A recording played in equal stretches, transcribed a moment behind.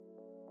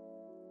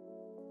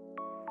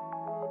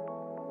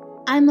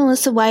I'm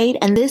Melissa White,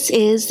 and this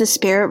is The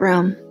Spirit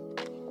Room.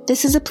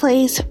 This is a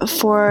place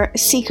for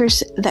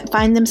seekers that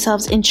find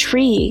themselves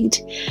intrigued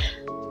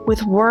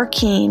with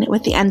working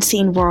with the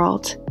unseen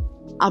world.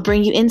 I'll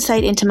bring you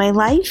insight into my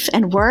life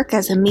and work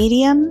as a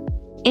medium,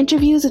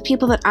 interviews with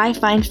people that I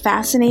find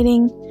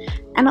fascinating,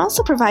 and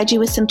also provide you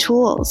with some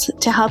tools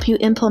to help you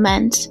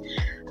implement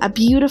a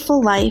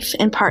beautiful life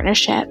in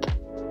partnership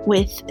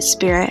with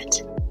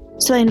spirit.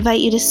 So I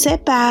invite you to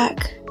sit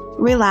back,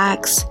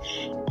 relax,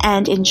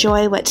 and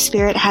enjoy what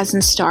Spirit has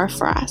in store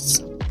for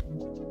us.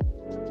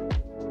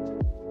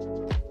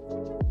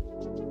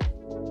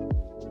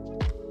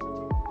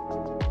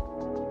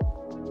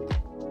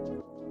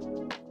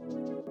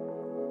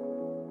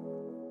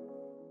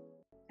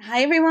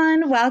 Hi,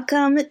 everyone.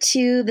 Welcome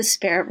to the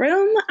Spirit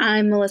Room.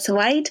 I'm Melissa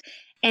White,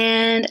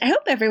 and I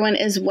hope everyone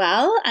is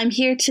well. I'm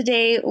here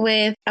today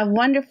with a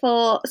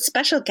wonderful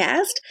special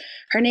guest.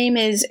 Her name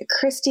is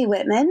Christy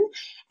Whitman,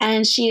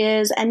 and she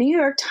is a New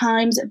York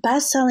Times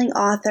bestselling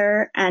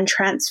author and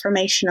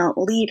transformational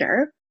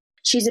leader.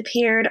 She's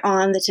appeared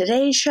on The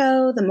Today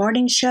Show, The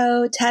Morning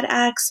Show,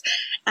 TEDx,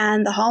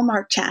 and the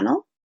Hallmark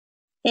Channel.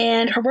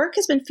 And her work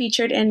has been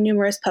featured in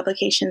numerous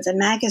publications and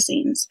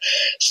magazines.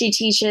 She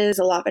teaches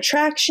the law of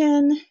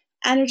attraction,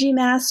 energy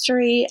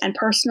mastery, and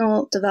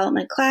personal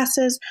development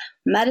classes,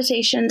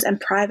 meditations, and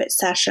private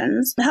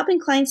sessions, helping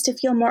clients to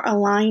feel more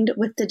aligned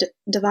with the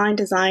divine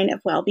design of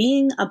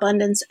well-being,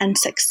 abundance, and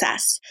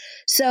success.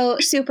 So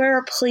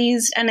super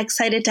pleased and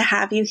excited to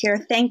have you here.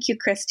 Thank you,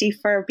 Christy,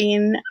 for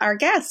being our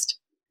guest.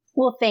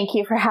 Well, thank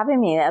you for having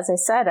me. As I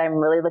said, I'm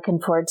really looking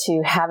forward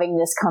to having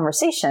this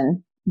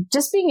conversation.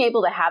 Just being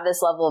able to have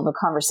this level of a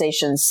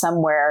conversation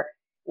somewhere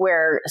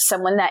where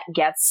someone that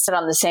gets it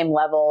on the same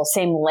level,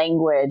 same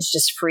language,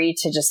 just free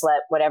to just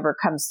let whatever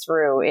comes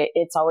through.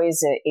 It's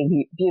always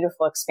a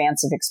beautiful,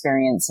 expansive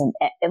experience, and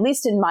at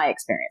least in my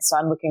experience. So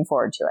I'm looking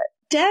forward to it.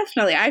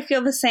 Definitely. I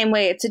feel the same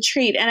way. It's a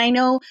treat. And I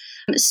know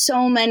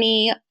so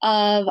many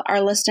of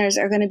our listeners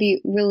are going to be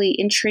really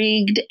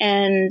intrigued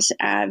and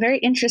very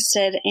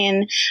interested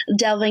in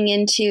delving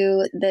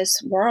into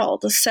this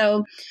world.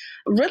 So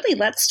really,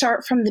 let's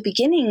start from the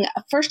beginning.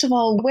 First of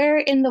all, where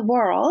in the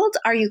world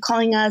are you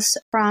calling us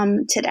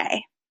from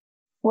today?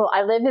 Well,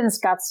 I live in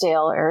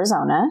Scottsdale,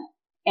 Arizona.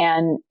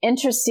 And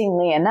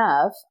interestingly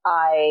enough,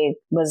 I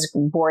was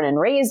born and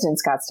raised in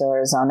Scottsdale,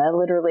 Arizona,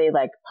 literally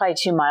like probably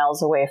 2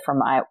 miles away from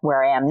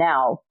where I am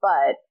now.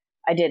 But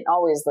I didn't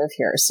always live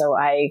here. So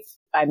I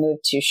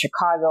moved to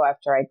Chicago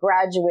after I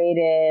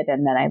graduated.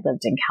 And then I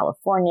lived in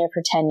California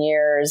for 10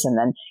 years and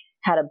then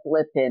had a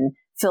blip in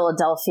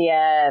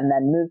Philadelphia and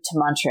then moved to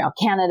Montreal,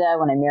 Canada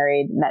when I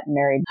met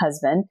married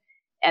husband.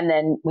 And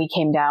then we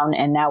came down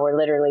and now we're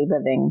literally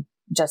living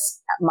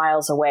just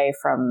miles away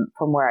from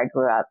where I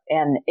grew up.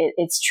 And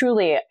it's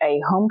truly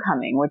a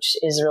homecoming, which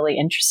is really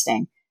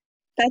interesting.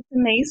 That's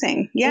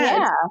amazing.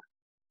 Yeah.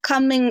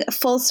 Coming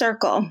full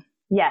circle.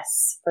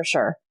 Yes, for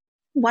sure.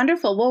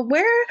 Wonderful. Well,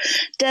 where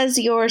does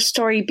your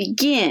story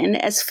begin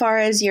as far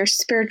as your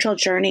spiritual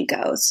journey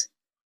goes?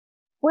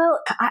 Well,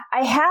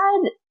 I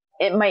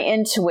had my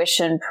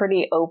intuition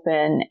pretty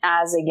open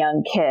as a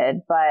young kid,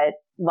 but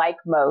like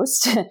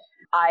most,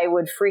 I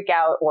would freak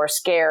out or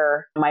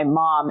scare my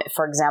mom.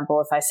 For example,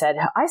 if I said,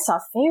 I saw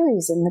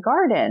fairies in the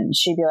garden,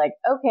 she'd be like,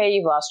 okay,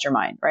 you've lost your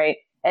mind, right?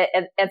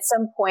 At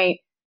some point,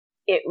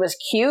 it was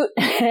cute.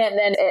 And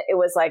then it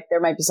was like, there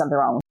might be something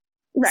wrong.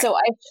 Right.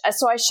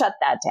 So I shut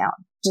that down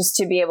just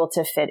to be able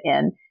to fit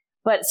in.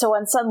 But so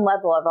on some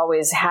level, I've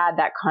always had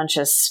that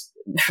conscious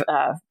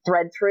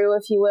thread through,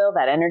 if you will,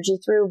 that energy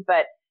through.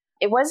 But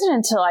it wasn't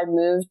until I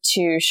moved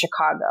to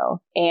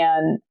Chicago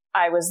and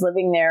I was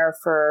living there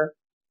for,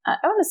 I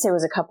want to say it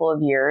was a couple of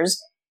years.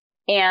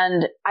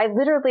 And I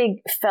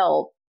literally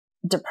felt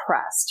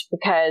depressed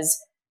because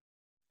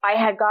I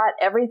had got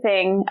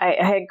everything I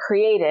had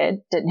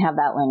created, didn't have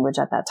that language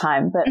at that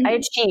time, but I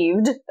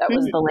achieved, that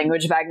was the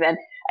language back then.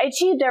 I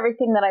achieved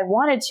everything that I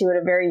wanted to at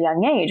a very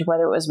young age,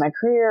 whether it was my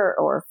career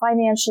or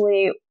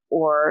financially,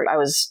 or I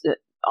was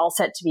all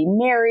set to be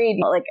married.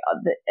 Like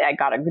I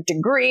got a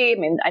degree. I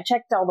mean, I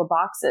checked all the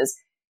boxes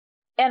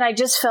and I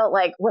just felt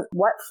like,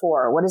 what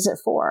for? What is it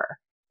for?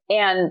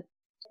 And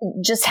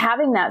just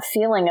having that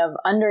feeling of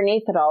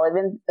underneath it all,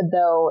 even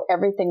though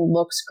everything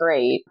looks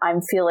great,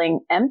 I'm feeling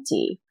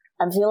empty.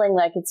 I'm feeling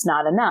like it's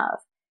not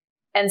enough.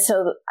 And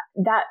so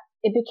that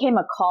it became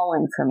a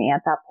calling for me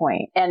at that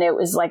point. And it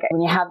was like,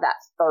 when you have that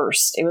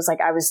thirst, it was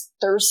like I was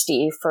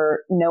thirsty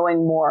for knowing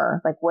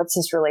more. Like, what's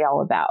this really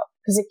all about?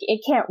 Because it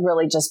can't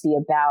really just be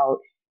about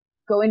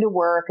going to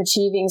work,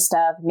 achieving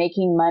stuff,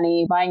 making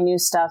money, buying new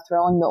stuff,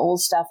 throwing the old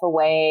stuff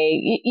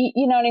away.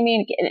 You know what I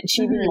mean?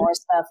 Achieving more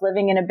stuff,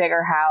 living in a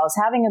bigger house,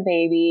 having a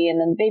baby,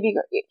 and then baby.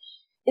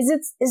 Is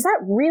that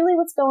really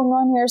what's going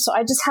on here? So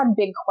I just had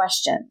big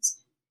questions.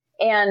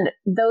 And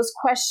those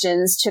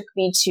questions took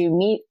me to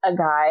meet a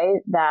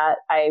guy that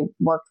I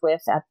worked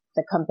with at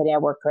the company I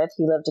worked with.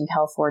 He lived in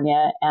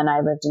California and I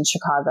lived in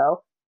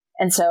Chicago.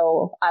 And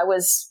so I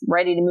was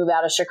ready to move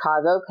out of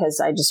Chicago because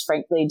I just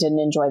frankly didn't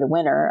enjoy the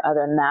winter.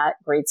 Other than that,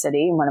 great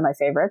city, one of my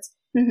favorites.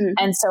 Mm-hmm.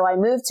 And so I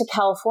moved to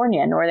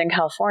California, Northern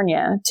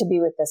California, to be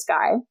with this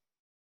guy.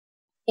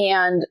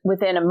 And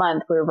within a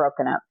month, we were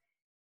broken up.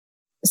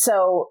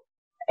 So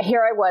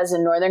here I was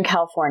in Northern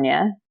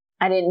California.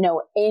 I didn't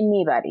know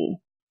anybody.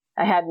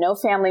 I had no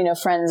family, no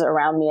friends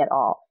around me at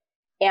all.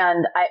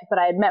 But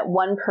I had met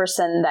one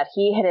person that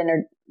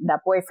that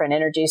boyfriend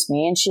introduced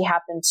me, and she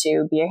happened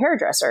to be a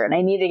hairdresser, and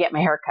I needed to get my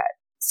hair cut.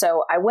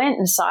 So I went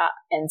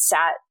and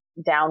sat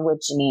down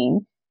with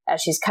Janine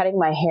as she's cutting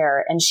my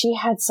hair, and she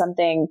had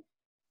something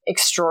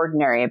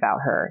extraordinary about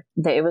her.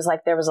 It was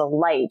like there was a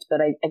light, but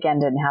I, again,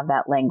 didn't have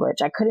that language.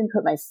 I couldn't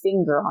put my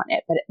finger on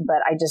it, but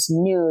I just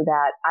knew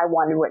that I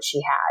wanted what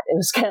she had. It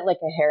was kind of like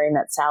a Harry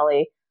Met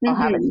Sally. I'll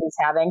have it, she's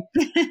having.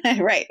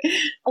 Right.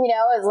 You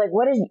know, it's like,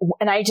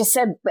 and I just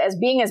said,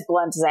 being as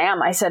blunt as I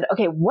am, I said,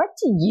 okay, what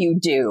do you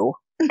do?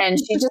 And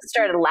she just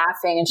started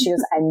laughing, and she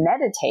goes, I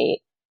meditate.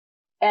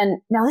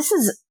 And now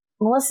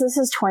Melissa, this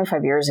is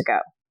 25 years ago,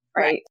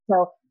 right?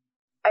 So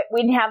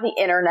we didn't have the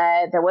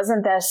internet. There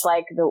wasn't this,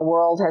 like, the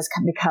world has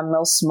become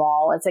real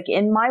small. It's like,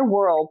 in my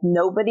world,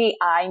 nobody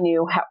I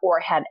knew or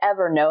had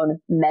ever known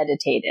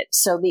meditated.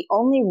 So the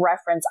only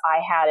reference I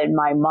had in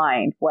my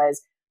mind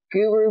was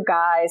guru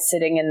guy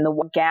sitting in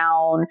the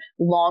gown,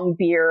 long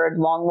beard,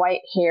 long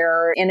white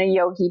hair, in a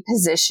yogi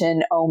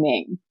position,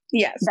 oming.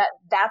 Yes.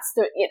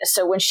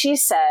 So when she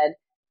said,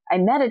 I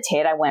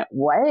meditate, I went,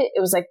 what? It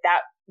was like that,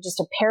 just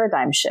a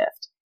paradigm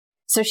shift.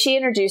 So she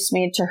introduced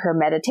me to her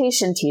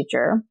meditation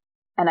teacher,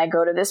 and I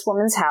go to this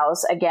woman's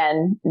house,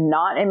 again,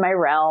 not in my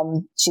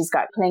realm. She's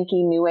got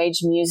clanky new age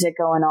music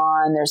going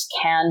on. There's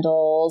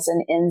candles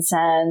and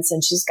incense,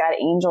 and she's got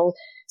angel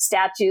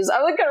statues.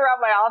 I'm looking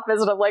around my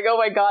office and I'm like, oh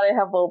my God, I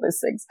have all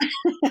these things.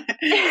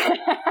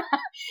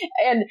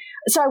 And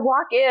so I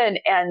walk in,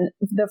 and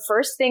the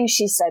first thing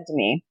she said to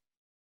me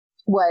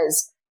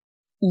was,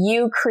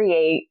 you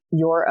create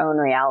your own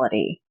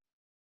reality.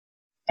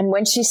 And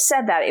when she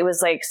said that, it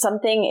was like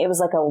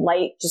a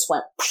light just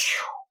went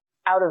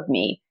out of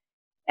me.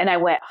 And I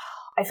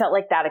felt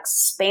like that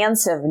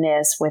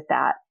expansiveness with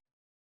that,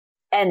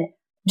 and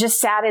just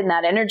sat in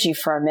that energy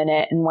for a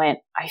minute and went,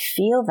 I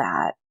feel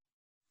that,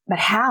 but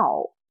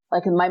how?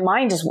 Like, in my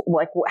mind just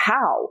like,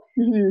 how?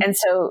 Mm-hmm. And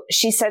so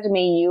she said to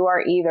me, you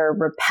are either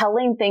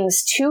repelling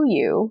things to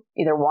you,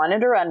 either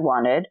wanted or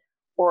unwanted,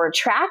 or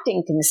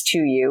attracting things to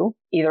you,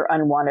 either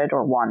unwanted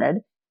or wanted,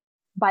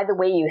 by the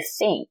way you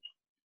think.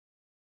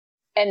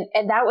 And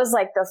that was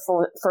like the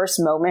first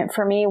moment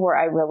for me where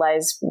I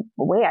realized the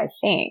way I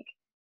think.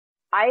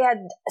 I had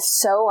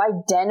so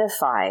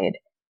identified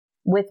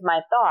with my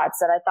thoughts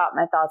that I thought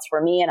my thoughts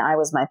were me and I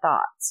was my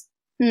thoughts.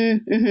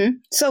 Mm-hmm.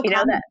 So you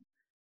know that,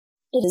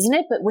 isn't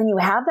it? But when you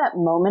have that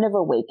moment of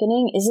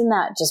awakening, isn't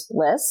that just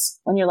bliss?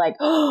 When you're like,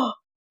 oh,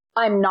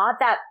 I'm not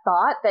that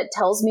thought that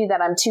tells me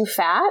that I'm too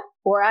fat,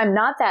 or I'm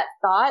not that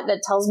thought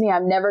that tells me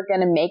I'm never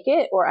going to make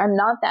it, or I'm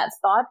not that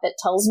thought that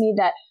tells me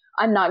that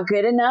I'm not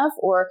good enough,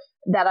 or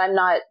that I'm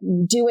not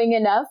doing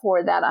enough,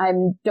 or that I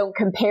don't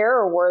compare,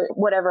 or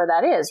whatever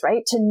that is,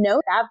 right? To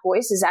know that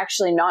voice is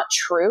actually not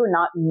true,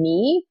 not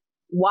me.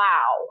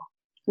 Wow.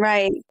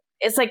 Right.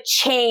 It's like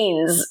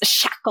chains,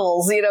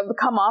 shackles,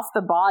 come off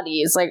the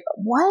body. It's like,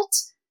 what?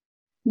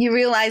 You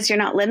realize you're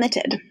not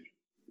limited.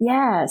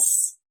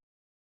 Yes.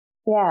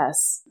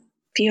 Yes.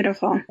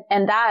 Beautiful.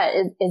 And that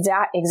is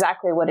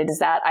exactly what it is,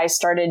 that I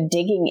started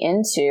digging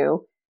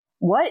into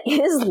what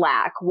is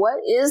lack? What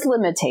is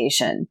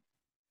limitation?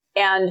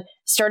 And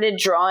started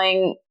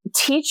drawing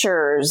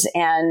teachers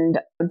and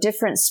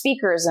different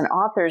speakers and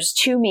authors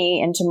to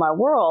me, into my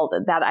world,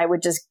 that I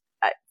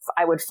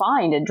would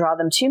find and draw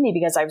them to me,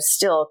 because I've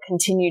still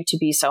continued to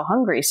be so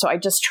hungry. So I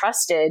just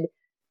trusted,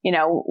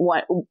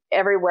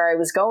 everywhere I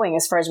was going,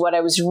 as far as what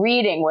I was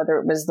reading, whether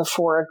it was the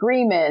 4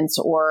 Agreements,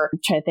 or I'm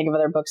trying to think of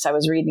other books I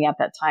was reading at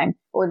that time,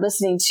 or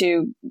listening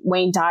to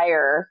Wayne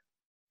Dyer,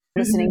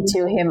 listening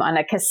to him on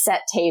a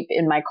cassette tape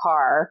in my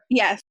car.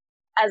 Yes.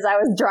 As I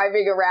was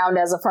driving around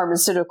as a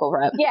pharmaceutical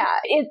rep. Yeah,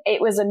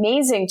 it was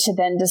amazing to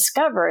then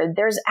discover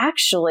there's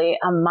actually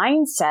a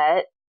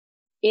mindset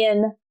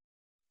in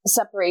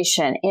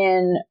separation,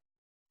 in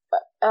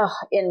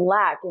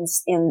lack,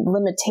 in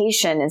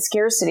limitation and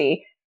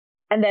scarcity.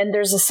 And then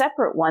there's a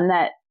separate one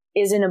that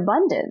is in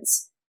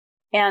abundance.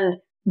 And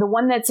the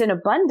one that's in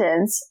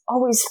abundance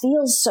always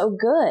feels so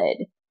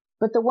good.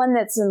 But the one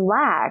that's in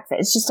lack,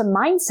 it's just a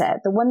mindset.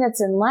 The one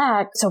that's in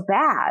lack, so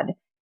bad.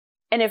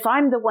 And if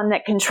I'm the one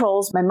that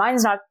controls, my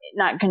mind's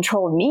not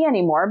controlling me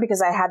anymore,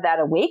 because I had that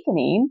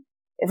awakening.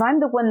 If I'm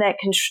the one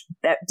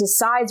that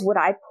decides what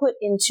I put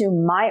into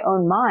my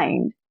own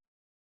mind,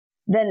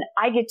 then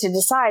I get to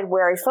decide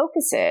where I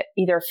focus it,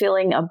 either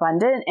feeling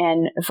abundant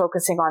and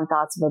focusing on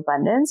thoughts of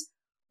abundance,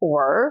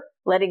 or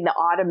letting the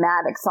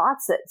automatic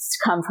thoughts that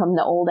come from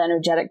the old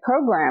energetic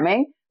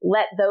programming,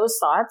 let those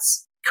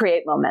thoughts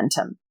create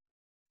momentum.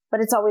 But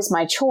it's always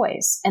my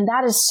choice. And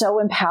that is so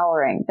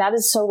empowering. That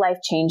is so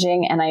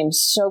life-changing. And I am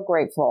so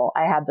grateful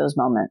I had those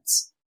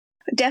moments.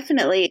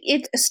 Definitely.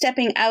 It's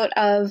stepping out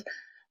of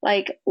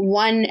like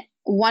one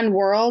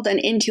world and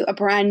into a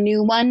brand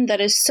new one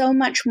that is so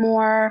much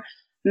more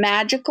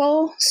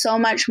magical, so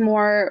much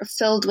more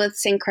filled with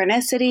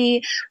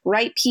synchronicity,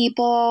 right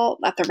people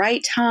at the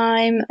right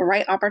time,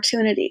 right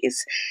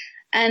opportunities.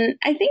 And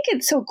I think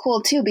it's so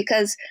cool too,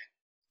 because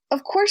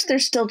of course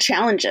there's still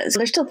challenges.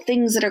 There's still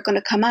things that are going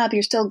to come up.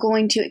 You're still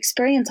going to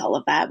experience all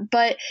of that.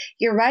 But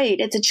you're right.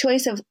 It's a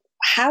choice of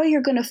how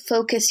you're going to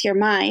focus your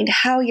mind,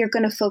 how you're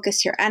going to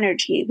focus your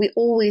energy. We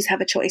always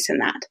have a choice in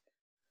that.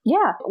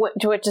 Yeah.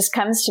 What just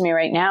comes to me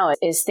right now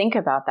is think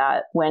about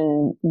that.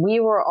 When we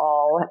were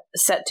all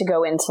set to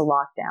go into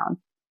lockdown,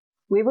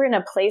 we were in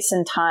a place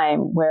and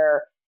time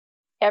where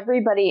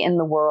everybody in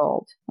the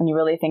world, when you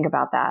really think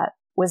about that,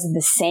 was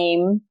the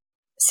same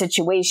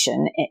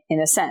situation in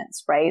a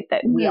sense, right?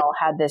 That we all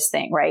had this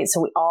thing, right?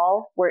 So we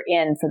all were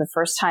in for the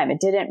first time. It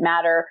didn't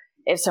matter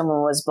if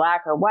someone was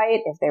black or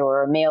white, if they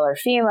were male or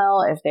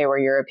female, if they were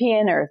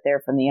European or if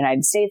they're from the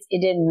United States.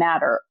 It didn't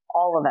matter.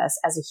 All of us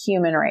as a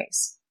human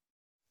race.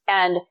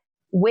 And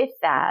with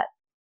that,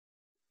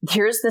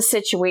 here's the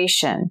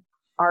situation.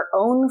 Our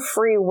own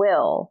free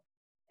will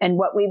and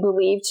what we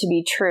believe to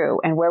be true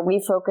and where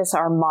we focus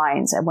our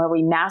minds and where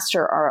we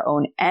master our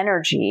own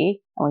energy,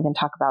 and we can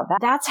talk about that,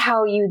 that's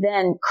how you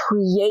then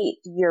create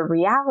your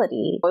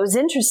reality. It was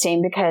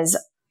interesting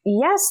because,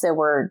 yes, there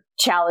were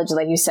challenges,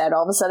 like you said.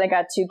 All of a sudden, I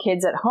got 2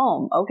 kids at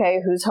home. Okay,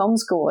 who's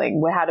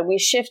homeschooling? How do we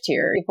shift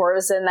here? Before I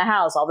was in the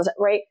house, all the time,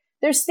 right?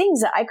 There's things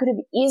that I could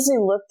have easily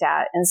looked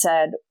at and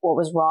said what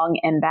was wrong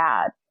and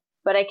bad.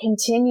 But I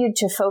continued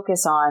to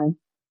focus on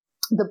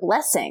the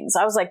blessings.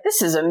 I was like,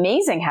 this is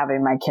amazing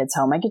having my kids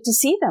home. I get to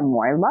see them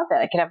more. I love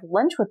it. I could have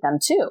lunch with them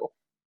too.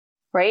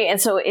 Right.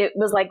 And so it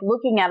was like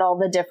looking at all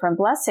the different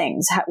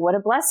blessings. What a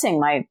blessing.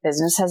 My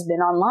business has been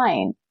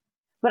online.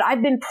 But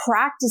I've been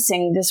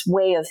practicing this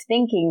way of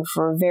thinking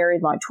for a very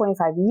long,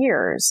 25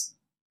 years.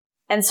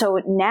 And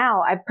so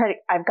now I've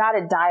got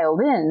it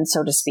dialed in,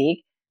 so to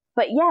speak.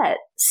 But yet,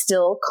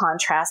 still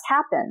contrast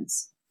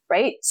happens,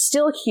 right?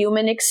 Still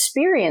human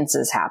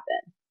experiences happen,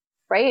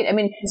 right? I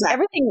mean,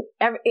 exactly.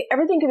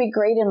 everything could be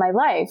great in my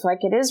life like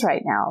it is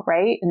right now,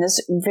 right? In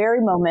this very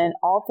moment,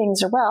 all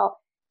things are well.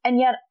 And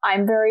yet,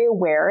 I'm very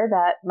aware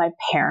that my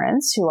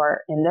parents, who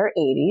are in their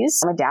 80s,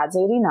 my dad's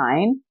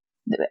 89,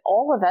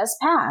 all of us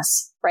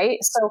pass, right?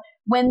 So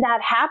when that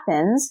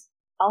happens,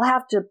 I'll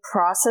have to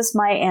process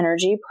my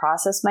energy,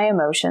 process my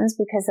emotions,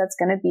 because that's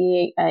going to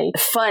be a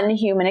fun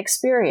human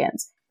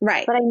experience.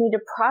 Right. But I need to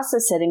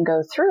process it and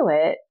go through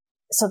it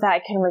so that I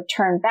can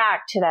return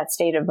back to that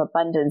state of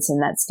abundance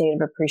and that state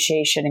of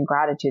appreciation and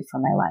gratitude for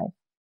my life.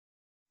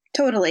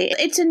 Totally.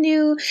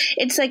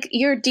 It's like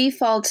your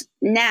default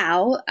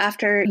now,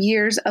 after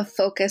years of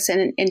focus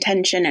and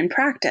intention and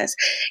practice,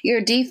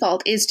 your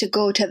default is to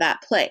go to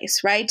that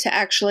place, right? To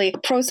actually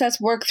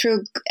process, work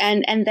through,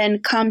 and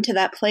then come to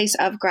that place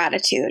of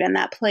gratitude and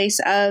that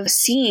place of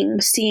seeing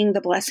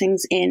the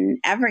blessings in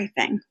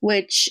everything,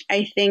 which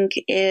I think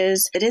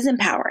is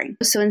empowering.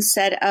 So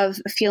instead of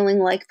feeling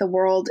like the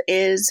world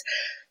is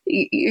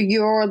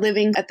you're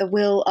living at the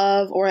will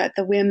of or at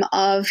the whim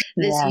of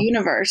this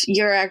universe,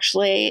 you're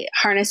actually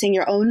harnessing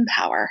your own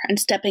power and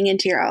stepping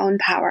into your own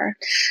power.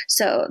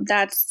 So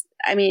that's,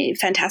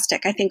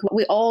 fantastic. I think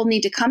we all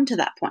need to come to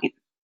that point.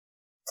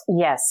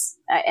 Yes.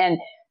 And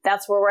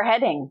that's where we're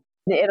heading.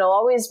 It'll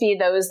always be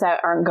those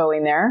that aren't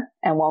going there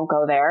and won't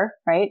go there,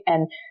 right?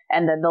 And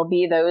then there'll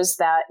be those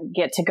that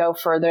get to go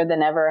further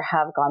than ever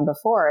have gone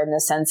before, in the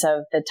sense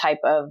of the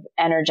type of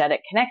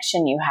energetic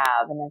connection you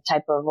have and the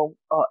type of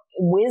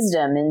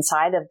wisdom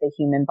inside of the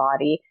human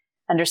body,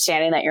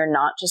 understanding that you're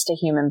not just a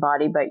human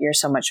body, but you're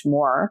so much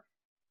more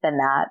than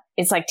that.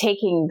 It's like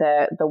taking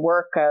the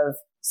work of,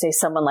 say,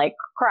 someone like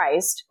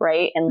Christ,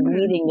 right? And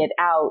leading it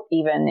out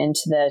even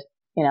into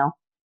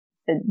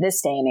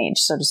this day and age,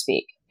 so to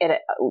speak. It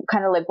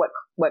kind of like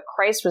what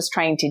Christ was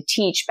trying to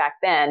teach back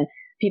then,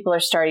 people are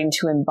starting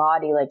to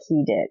embody like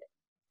he did.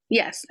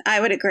 Yes, I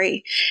would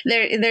agree.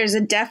 There's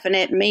a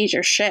definite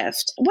major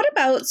shift. What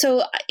about,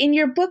 so in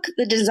your book,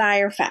 The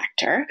Desire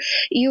Factor,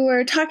 you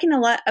were talking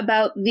a lot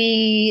about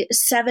the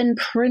 7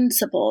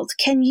 principles.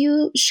 Can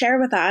you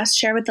share with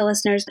the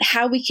listeners,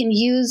 how we can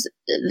use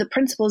the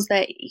principles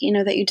that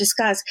you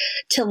discuss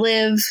to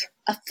live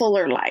a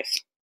fuller life?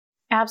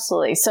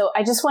 Absolutely. So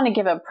I just want to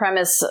give a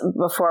premise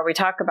before we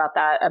talk about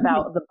that,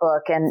 about the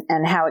book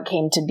and how it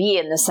came to be,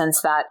 in the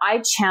sense that I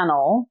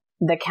channel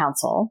the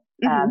council.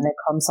 They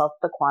call themselves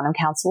the Quantum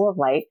Council of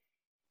Light.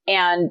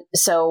 And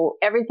so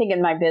everything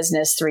in my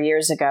business 3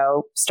 years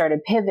ago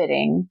started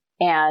pivoting,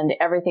 and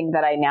everything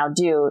that I now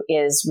do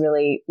is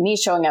really me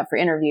showing up for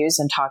interviews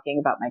and talking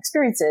about my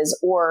experiences,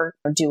 or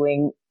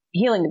doing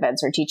healing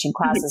events or teaching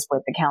classes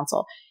with the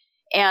council.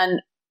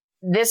 And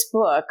this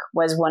book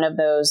was one of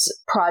those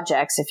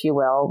projects, if you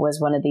will,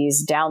 was one of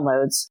these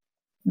downloads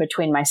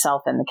between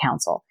myself and the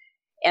council.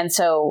 And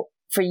so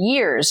for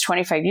years,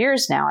 25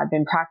 years now, I've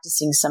been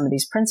practicing some of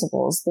these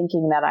principles,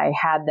 thinking that I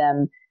had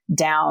them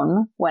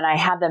down when I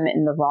had them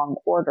in the wrong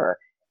order.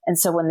 And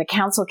so when the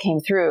council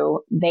came through,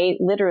 they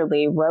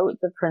literally wrote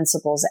the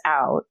principles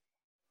out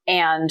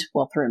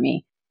through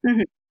me.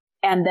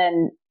 And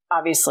then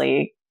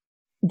obviously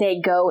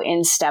they go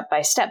in step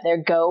by step. They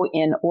go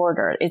in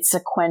order. It's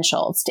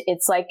sequential.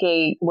 It's like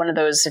one of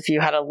those, if you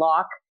had a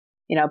lock,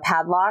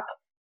 padlock,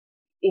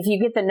 if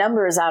you get the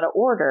numbers out of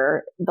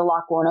order, the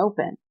lock won't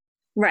open.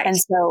 Right. And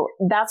so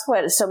that's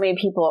what so many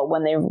people,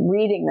 when they're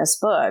reading this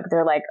book,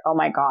 they're like, oh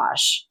my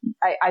gosh,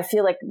 I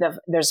feel like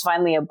there's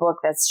finally a book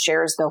that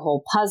shares the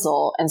whole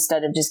puzzle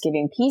instead of just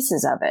giving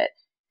pieces of it,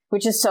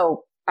 which is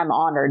so, I'm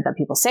honored that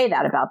people say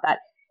that about that.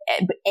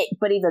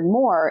 But even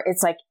more,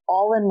 it's like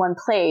all in one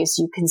place,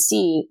 you can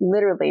see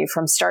literally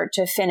from start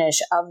to finish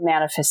of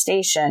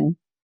manifestation,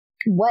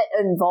 what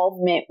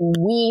involvement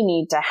we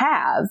need to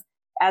have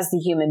as the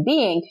human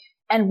being,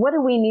 and what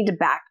do we need to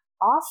back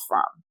off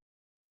from,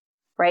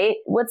 right?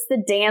 What's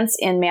the dance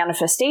in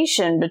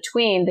manifestation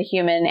between the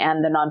human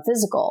and the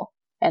non-physical,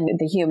 and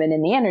the human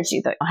and the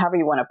energy, however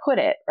you want to put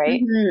it,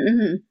 right? Mm-hmm,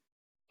 mm-hmm.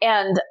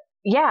 And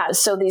yeah,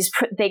 so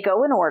they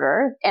go in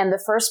order. And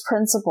the first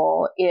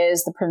principle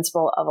is the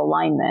principle of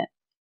alignment.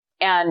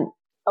 And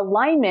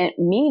alignment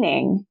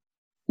meaning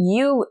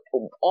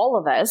all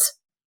of us,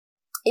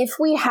 if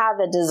we have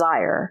a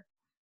desire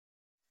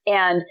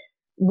and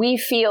we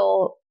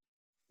feel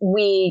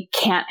we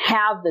can't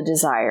have the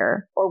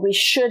desire, or we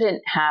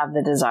shouldn't have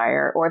the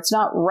desire, or it's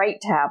not right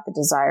to have the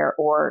desire,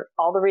 or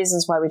all the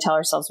reasons why we tell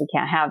ourselves we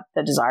can't have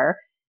the desire,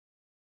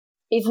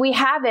 if we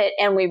have it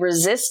and we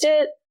resist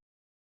it,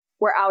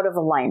 we're out of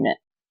alignment,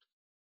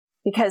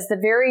 because the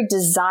very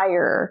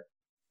desire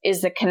is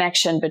the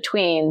connection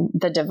between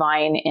the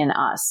divine in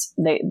us,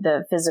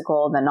 the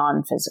physical and the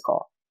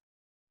non-physical.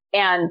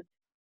 And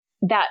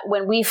that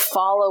when we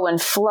follow and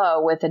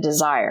flow with a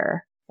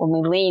desire, when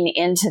we lean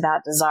into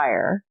that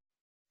desire,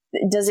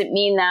 does it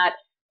mean that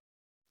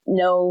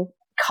no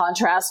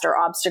contrast or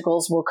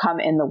obstacles will come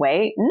in the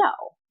way? No,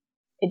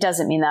 it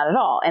doesn't mean that at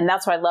all. And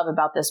that's what I love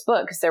about this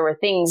book, because there were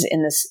things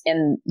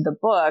in the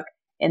book,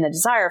 in the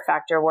desire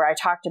factor, where I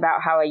talked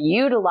about how I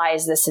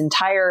utilize this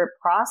entire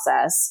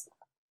process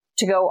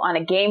to go on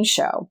a game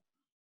show.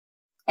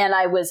 And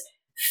I was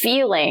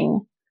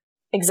feeling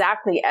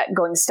exactly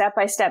going step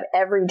by step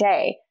every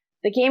day.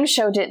 The game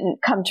show didn't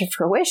come to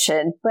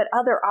fruition, but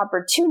other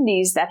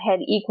opportunities that had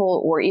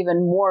equal or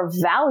even more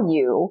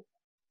value,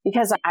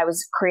 because I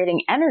was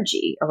creating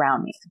energy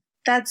around me.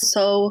 That's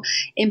so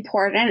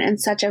important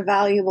and such a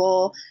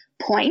valuable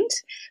point,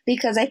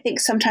 because I think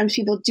sometimes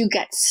people do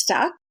get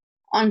stuck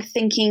on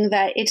thinking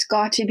that it's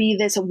got to be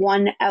this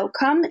one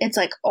outcome. It's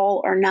like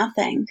all or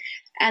nothing.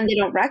 And they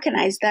don't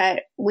recognize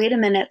that, wait a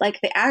minute, like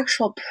the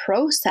actual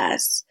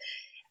process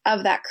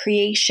of that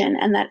creation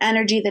and that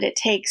energy that it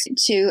takes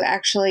to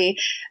actually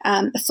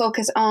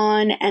focus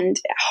on and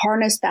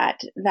harness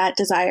that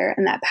desire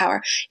and that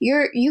power.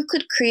 You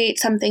could create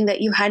something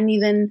that you hadn't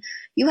even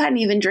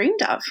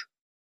dreamed of.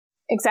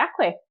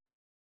 Exactly.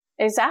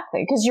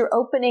 Because you're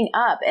opening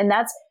up, and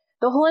that's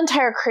the whole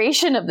entire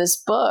creation of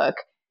this book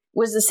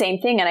was the same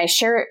thing. And I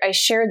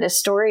share this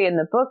story in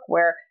the book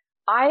where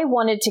I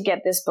wanted to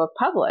get this book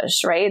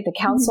published, right? The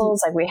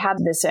councils, like we had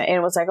this, and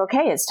it was like,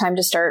 okay, it's time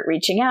to start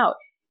reaching out.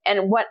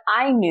 And what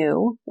I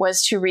knew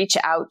was to reach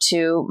out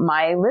to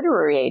my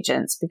literary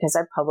agents, because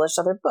I published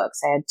other books.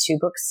 I had 2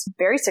 books,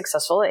 very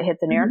successful. It hit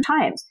the New York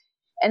Times.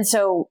 And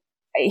so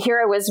here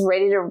I was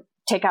ready to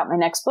take out my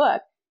next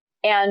book.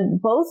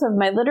 And both of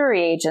my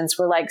literary agents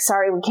were like,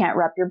 sorry, we can't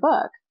rep your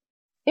book.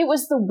 It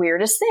was the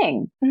weirdest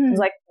thing. I was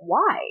like,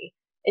 why?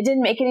 It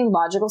didn't make any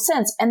logical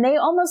sense. And they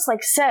almost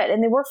said,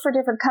 and they work for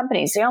different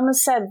companies, they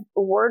almost said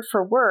word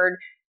for word,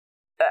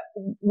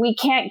 we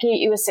can't get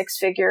you a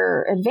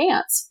 6-figure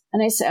advance.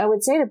 And I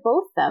would say to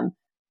both of them,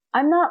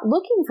 I'm not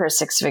looking for a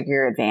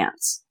 6-figure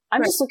advance.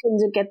 I'm just looking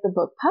to get the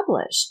book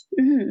published.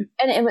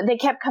 And they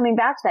kept coming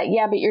back to that.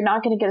 Yeah, but you're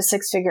not going to get a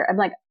 6-figure. I'm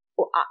like,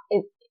 well,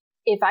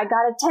 if I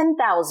got a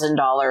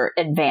 $10,000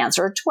 advance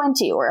or a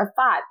 20 or a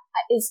 5,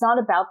 it's not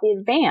about the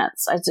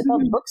advance. It's about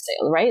the book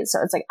sale, right? So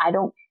it's like,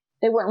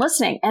 they weren't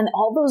listening, and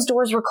all those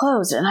doors were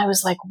closed. And I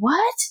was like,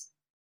 what?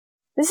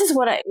 This is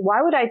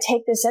why would I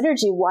take this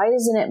energy? Why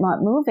isn't it not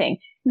moving?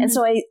 And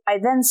so I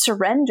then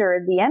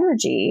surrendered the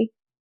energy.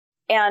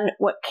 And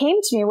what came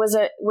to me was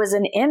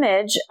an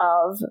image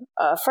of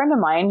a friend of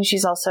mine.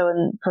 She's also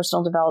in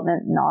personal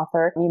development and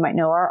author. You might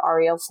know her,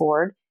 Ariel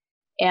Ford.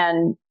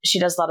 And she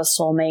does a lot of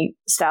soulmate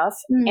stuff.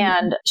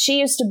 And she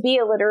used to be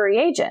a literary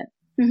agent.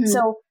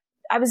 So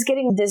I was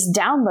getting this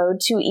download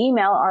to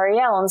email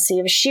Ariel and see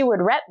if she would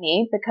rep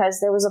me, because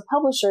there was a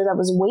publisher that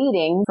was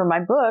waiting for my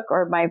book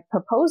or my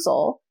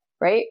proposal,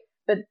 right?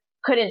 But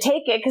couldn't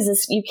take it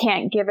because you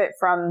can't give it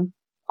from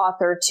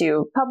author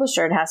to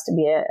publisher. It has to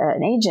be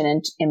an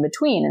agent in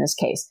between in this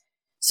case.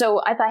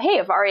 So I thought, hey,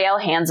 if Ariel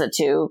hands it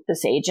to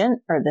this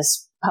agent or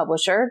this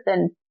publisher,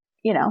 then,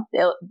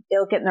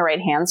 it'll get in the right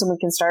hands and we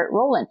can start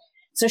rolling.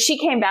 So she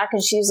came back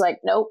and she's like,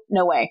 nope,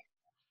 no way.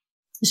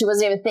 She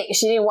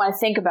she didn't want to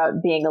think about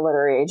being a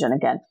literary agent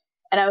again.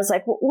 And I was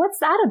like, well, what's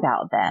that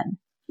about then?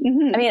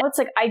 I mean, it's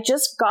like, I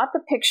just got the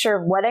picture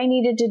of what I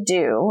needed to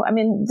do. I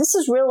mean, this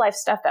is real life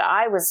stuff that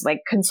I was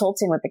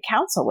consulting with the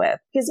council with,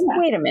 because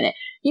wait a minute,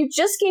 you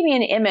just gave me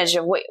an image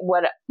of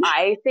what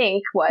I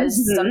think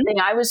was something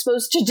I was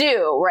supposed to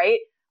do, right?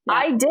 Yeah.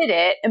 I did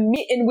it, and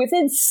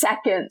within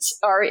seconds,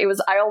 or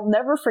I'll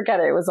never forget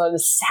it. It was on a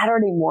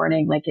Saturday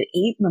morning, like at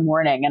 8 a.m,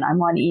 and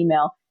I'm on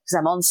email because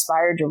I'm all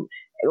inspired to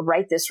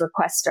write this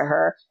request to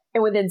her.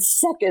 And within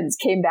seconds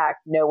came back,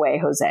 no way,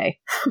 Jose.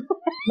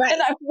 Right.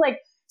 And I was like,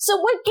 so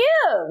what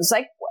gives?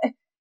 Like,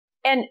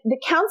 and the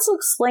council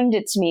explained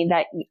it to me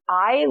that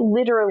I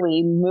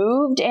literally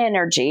moved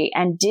energy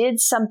and did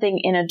something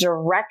in a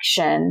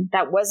direction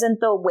that wasn't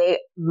the way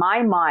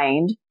my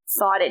mind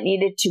thought it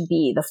needed to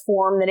be, the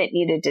form that it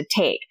needed to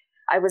take.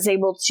 I was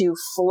able to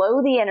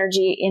flow the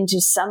energy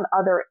into some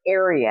other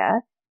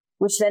area,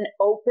 which then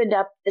opened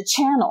up the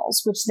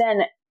channels, which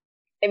then,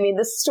 I mean,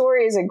 the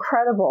story is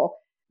incredible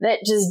that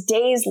just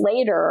days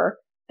later,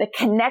 the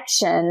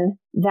connection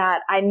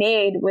that I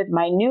made with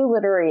my new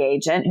literary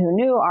agent who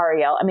knew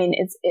Ariel, I mean,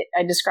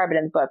 I describe it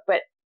in the book,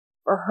 but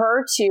for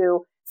her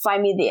to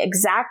find me the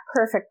exact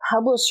perfect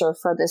publisher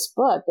for this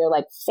book, they're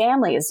like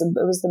family. It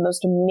was the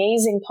most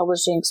amazing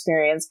publishing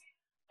experience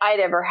I'd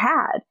ever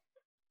had.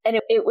 And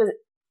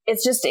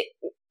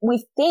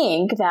we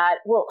think that,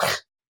 well,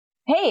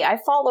 hey, I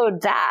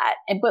followed that.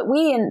 But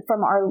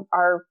from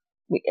our,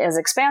 as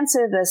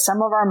expansive as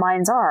some of our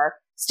minds are,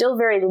 still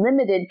very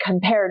limited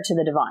compared to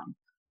the divine.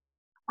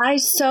 I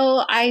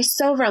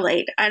so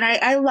relate. And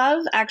I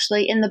love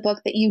actually in the book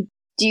that you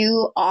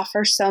do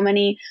offer so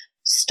many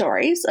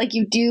stories. Like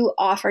you do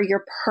offer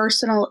your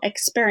personal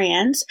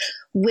experience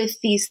with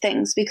these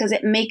things because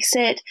it makes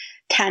it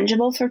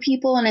tangible for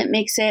people and it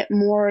makes it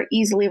more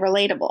easily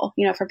relatable,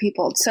 for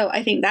people. So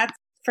I think that's,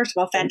 first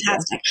of all,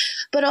 fantastic.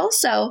 But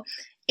also,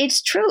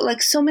 it's true.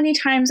 Like so many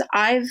times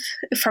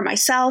for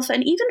myself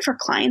and even for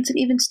clients and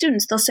even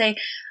students, they'll say,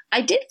 I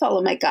did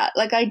follow my gut.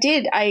 Like I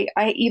did. I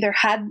either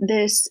had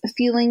this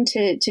feeling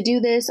to do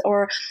this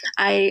or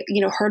I,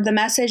 heard the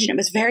message and it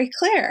was very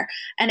clear.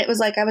 And it was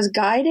like I was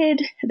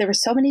guided. There were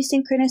so many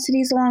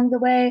synchronicities along the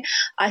way.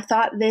 I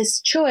thought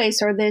this choice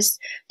or this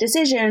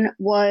decision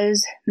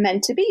was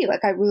meant to be.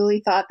 Like I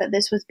really thought that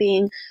this was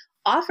being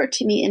offered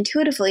to me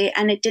intuitively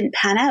and it didn't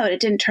pan out.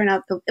 It didn't turn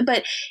out the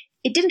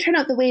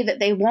way that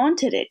they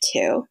wanted it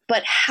to.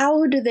 But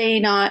how do they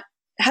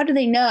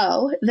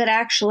know that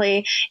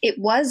actually it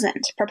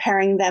wasn't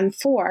preparing them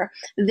for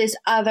this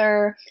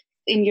other,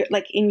 in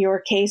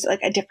your case, like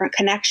a different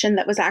connection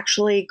that was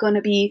actually going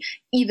to be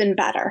even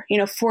better,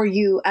 for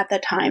you at the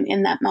time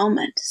in that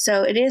moment.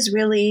 So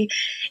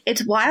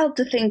it's wild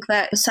to think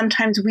that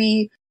sometimes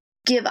we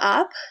give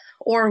up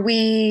or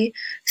we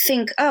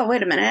think, oh,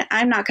 wait a minute,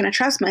 I'm not going to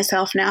trust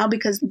myself now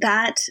because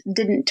that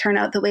didn't turn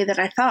out the way that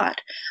I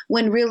thought,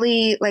 when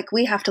really, like,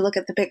 we have to look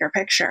at the bigger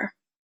picture.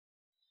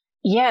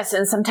 Yes.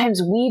 And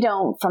sometimes we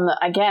don't, from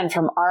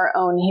our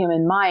own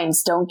human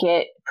minds,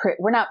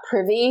 we're not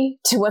privy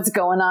to what's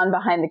going on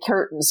behind the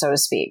curtain, so to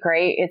speak,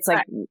 right? It's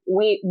like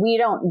we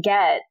don't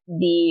get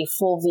the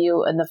full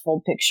view and the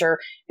full picture,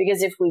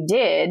 because if we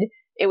did,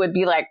 it would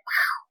be like,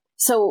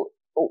 so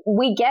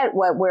we get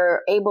what we're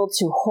able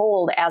to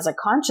hold as a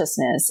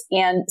consciousness,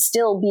 and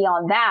still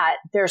beyond that,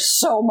 there's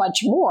so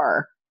much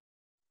more.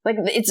 Like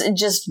it's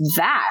just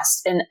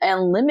vast and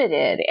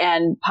unlimited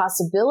and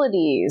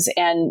possibilities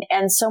and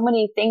so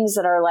many things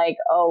that are like,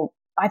 oh,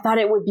 I thought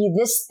it would be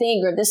this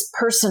thing or this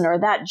person or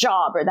that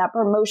job or that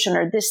promotion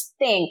or this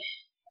thing.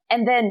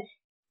 And then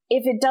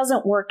if it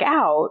doesn't work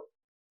out,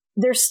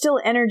 there's still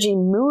energy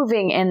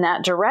moving in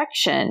that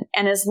direction.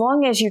 And as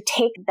long as you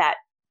take that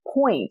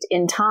point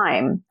in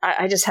time,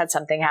 I just had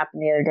something happen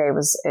the other day. It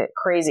was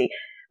crazy,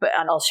 but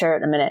I'll share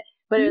it in a minute.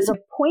 But it was a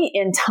point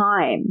in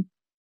time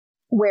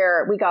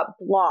where we got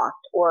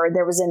blocked or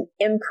there was an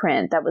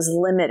imprint that was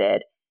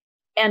limited.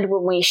 And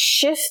when we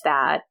shift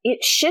that,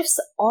 it shifts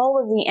all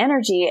of the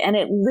energy, and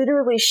it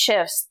literally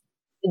shifts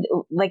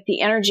like the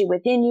energy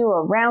within you,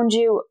 around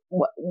you,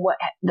 what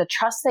the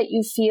trust that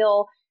you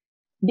feel,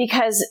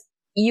 because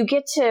you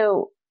get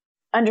to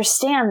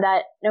understand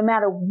that no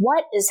matter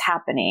what is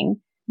happening,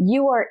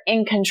 you are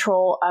in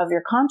control of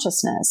your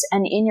consciousness.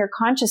 And in your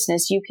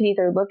consciousness, you can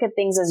either look at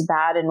things as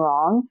bad and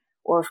wrong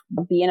or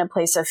be in a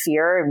place of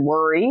fear and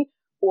worry,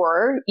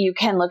 or you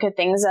can look at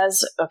things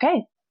as,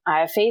 okay, I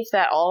have faith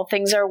that all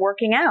things are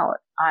working out.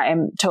 I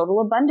am total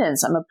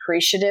abundance. I'm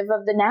appreciative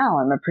of the now.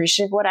 I'm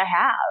appreciative of what I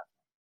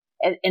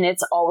have. And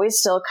it's always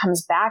still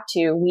comes back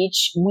to we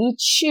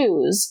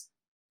choose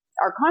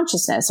our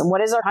consciousness. And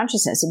what is our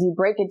consciousness? If you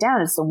break it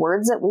down, it's the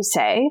words that we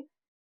say.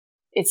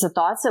 It's the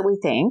thoughts that we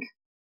think.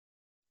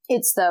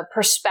 It's the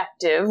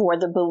perspective or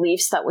the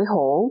beliefs that we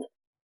hold.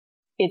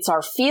 It's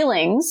our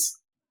feelings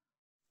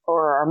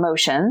or our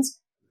emotions.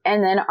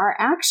 And then our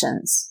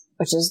actions,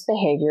 which is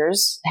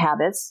behaviors,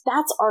 habits.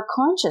 That's our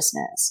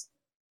consciousness.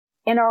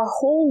 And our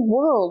whole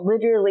world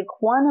literally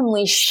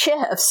quantumly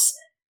shifts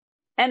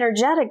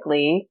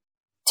energetically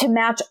to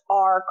match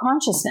our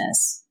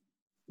consciousness.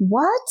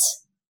 What?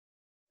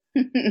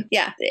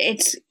 Yeah,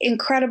 it's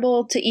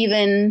incredible to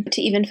even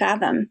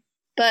fathom,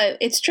 but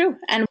it's true.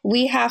 And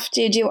we have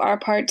to do our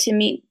part to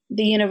meet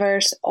the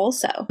universe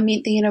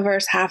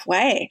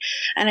halfway.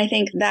 And I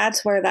think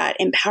that's where that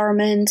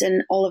empowerment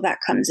and all of that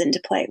comes into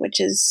play,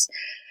 which is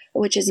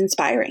which is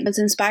inspiring. It's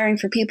inspiring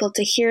for people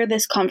to hear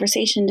this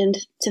conversation and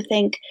to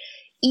think,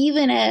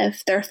 even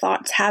if their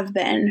thoughts have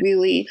been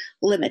really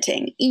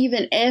limiting,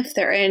 even if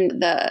they're in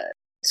the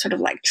sort of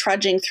like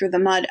trudging through the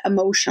mud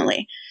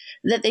emotionally,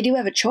 that they do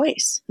have a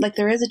choice. Like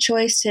there is a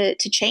choice to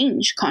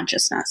change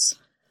consciousness.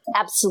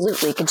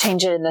 Absolutely. Can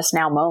change it in this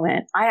now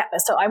moment.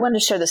 So I wanted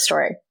to share this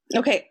story.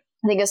 Okay.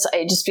 I think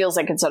it just feels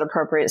like it's an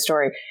appropriate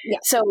story. Yeah.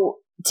 So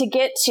to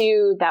get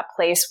to that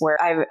place where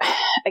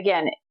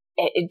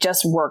it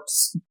just worked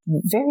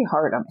very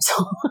hard on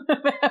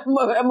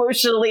myself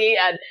emotionally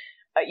and,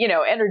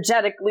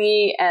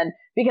 energetically, and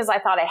because I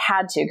thought I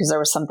had to, because there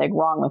was something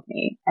wrong with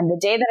me. And the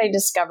day that I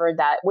discovered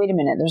that, wait a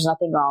minute, there's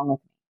nothing wrong with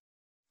me.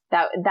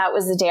 That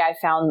was the day I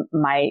found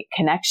my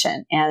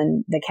connection,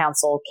 and the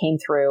counsel came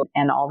through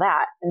and all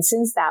that. And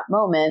since that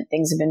moment,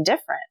 things have been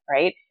different,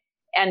 right?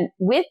 And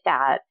with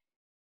that,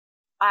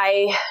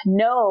 I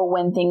know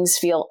when things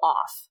feel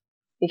off,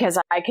 because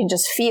I can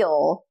just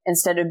feel,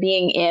 instead of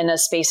being in a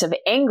space of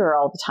anger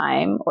all the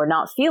time or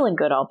not feeling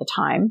good all the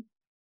time,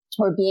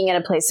 or being in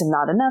a place of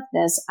not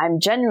enoughness, I'm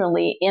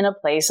generally in a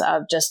place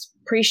of just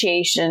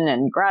appreciation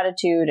and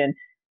gratitude and,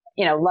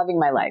 loving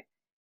my life.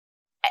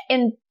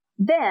 And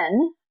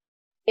then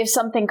if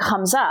something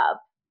comes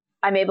up,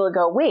 I'm able to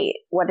go, wait,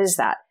 what is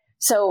that?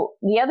 So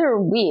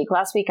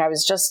last week, I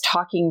was just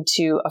talking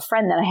to a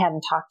friend that I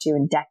hadn't talked to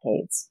in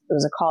decades. It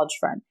was a college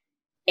friend.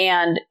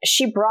 And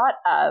she brought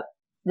up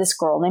this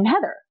girl named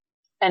Heather.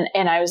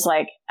 And I was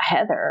like,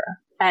 Heather?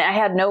 And I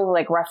had no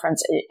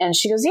reference. And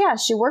she goes, yeah,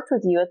 she worked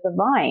with you at the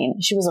Vine.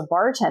 She was a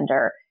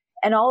bartender.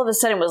 And all of a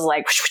sudden it was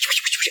like,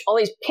 all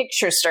these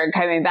pictures started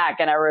coming back.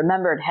 And I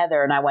remembered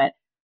Heather, and I went,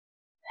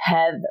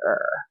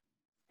 Heather.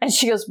 And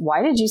she goes,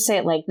 why did you say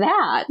it like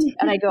that?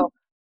 And I go,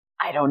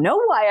 I don't know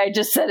why I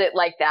just said it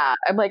like that.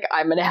 I'm like,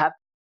 I'm going to have to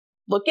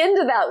look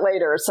into that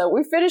later. So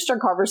we finished our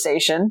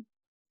conversation.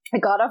 I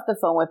got off the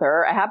phone with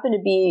her. I happened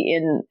to be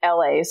in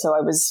LA, so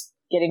I was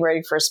getting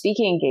ready for a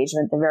speaking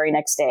engagement the very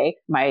next day.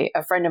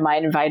 A friend of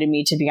mine invited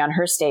me to be on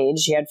her stage.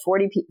 She had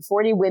 40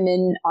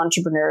 women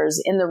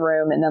entrepreneurs in the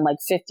room, and then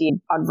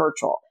 50 on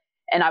virtual.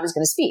 And I was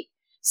going to speak.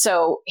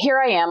 So here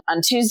I am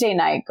on Tuesday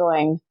night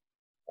going,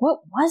 what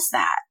was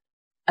that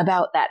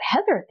about that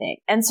Heather thing?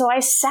 And so I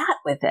sat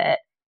with it,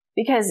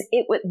 because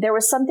there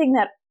was something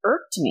that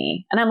irked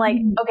me. And I'm like,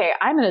 okay,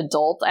 I'm an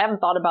adult. I haven't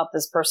thought about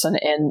this person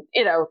in,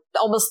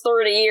 almost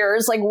 30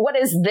 years. Like, what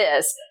is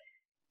this?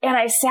 And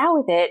I sat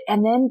with it,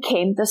 and then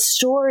came the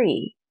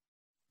story.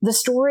 The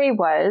story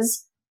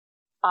was,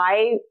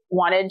 I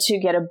wanted to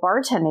get a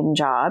bartending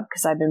job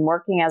because I've been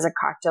working as a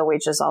cocktail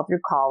waitress all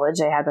through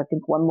college. I had, I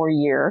think, one more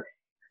year.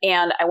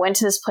 And I went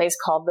to this place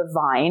called The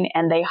Vine,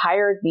 and they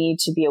hired me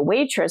to be a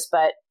waitress,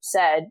 but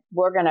said,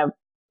 we're going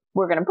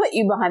to put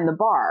you behind the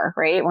bar,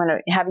 right? We're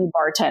going to have you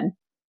bartend.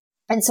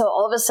 And so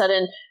all of a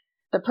sudden,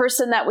 the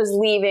person that was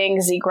leaving,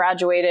 because he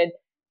graduated,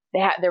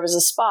 there was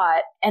a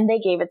spot, and they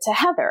gave it to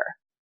Heather.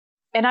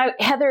 And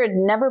Heather had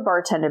never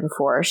bartended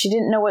before. She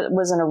didn't know what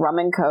was in a rum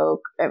and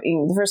coke. I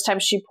mean, the first time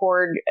she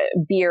poured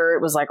beer,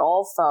 it was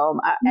all foam.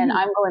 And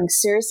I'm going,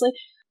 seriously?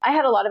 I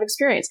had a lot of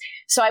experience.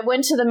 So I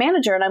went to the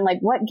manager, and I'm like,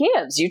 what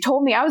gives? You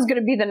told me I was going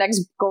to be the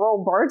next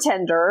girl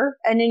bartender,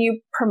 and then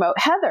you promote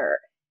Heather.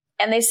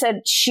 And they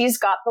said, she's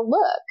got the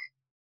look.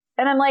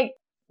 And I'm like,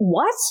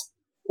 what?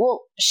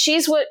 Well,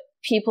 she's what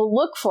people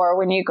look for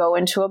when you go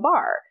into a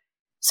bar.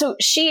 So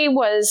she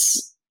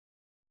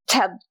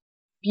had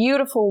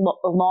beautiful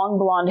long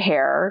blonde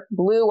hair,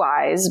 blue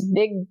eyes,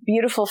 big,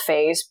 beautiful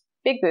face,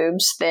 big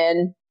boobs,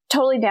 thin,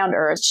 totally down to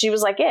earth. She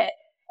was like it.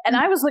 And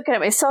I was looking at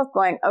myself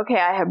going, okay,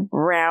 I have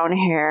brown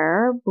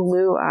hair,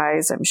 blue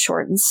eyes, I'm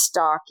short and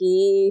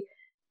stocky.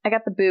 I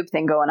got the boob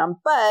thing going on,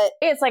 but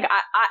it's like,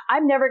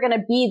 I'm never going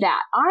to be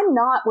that. I'm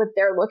not what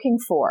they're looking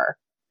for.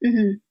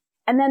 Mm-hmm.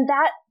 And then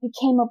that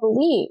became a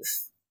belief.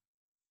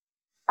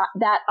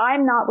 That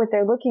I'm not what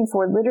they're looking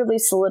for literally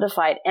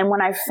solidified. And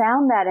when I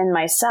found that in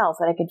myself,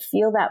 that I could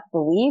feel that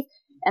belief,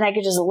 and I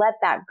could just let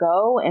that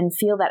go and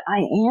feel that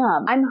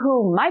I'm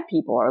who my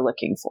people are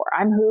looking for.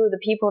 I'm who the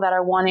people that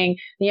are wanting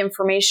the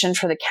information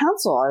for the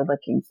council are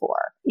looking for.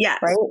 Yes.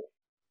 Right.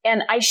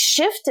 And I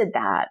shifted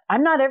that.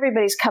 I'm not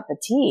everybody's cup of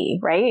tea,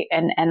 right?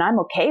 And I'm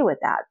okay with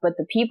that. But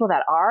the people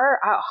that are,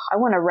 I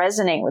want to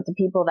resonate with the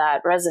people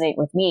that resonate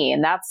with me.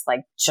 And that's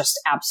just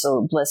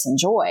absolute bliss and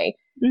joy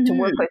to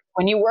work with.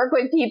 When you work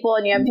with people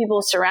and you have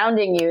people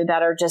surrounding you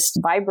that are just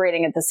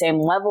vibrating at the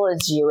same level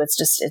as you,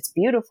 it's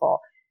beautiful.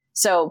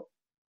 So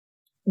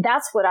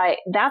that's what I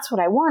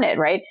wanted,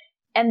 right?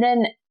 And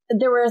then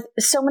there were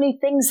so many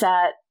things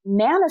that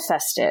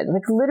manifested.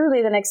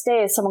 Literally the next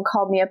day, someone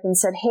called me up and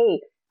said, hey,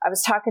 I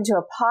was talking to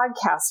a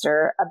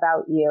podcaster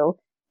about you,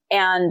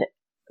 and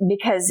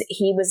because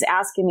he was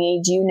asking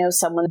me, do you know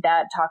someone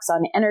that talks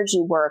on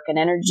energy work and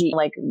energy,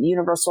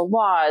 universal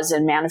laws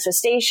and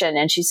manifestation?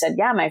 And she said,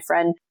 yeah, my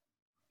friend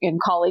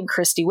and colleague,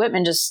 Christy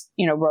Whitman, just,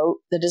 wrote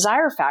The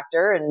Desire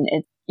Factor, and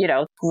it,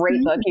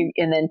 great book.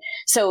 And then,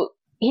 so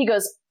he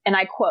goes, and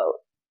I quote,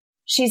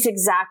 she's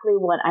exactly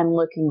what I'm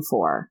looking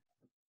for.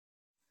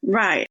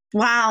 Right.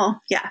 Wow.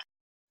 Yeah.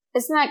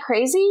 Isn't that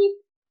crazy?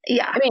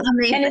 Yeah. I mean,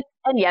 amazing.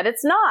 and yet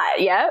it's not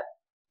yet.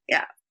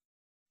 Yeah.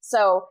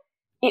 So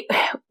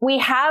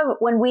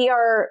when we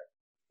are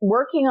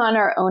working on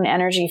our own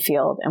energy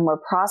field and we're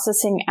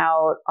processing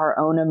out our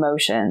own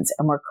emotions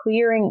and we're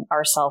clearing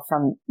ourselves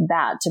from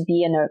that to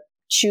be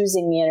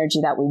choosing the energy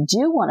that we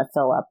do want to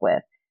fill up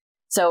with.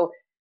 So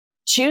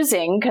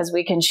choosing, because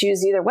we can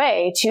choose either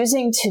way,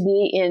 choosing to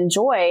be in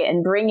joy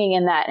and bringing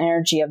in that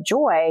energy of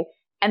joy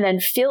and then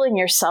filling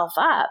yourself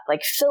up,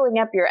 like filling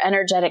up your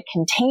energetic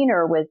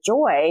container with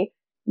joy.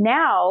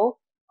 Now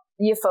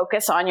you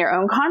focus on your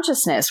own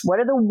consciousness. What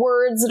are the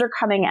words that are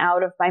coming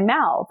out of my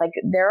mouth? Like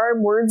there are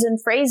words and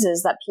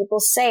phrases that people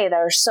say that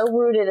are so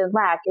rooted in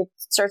lack. It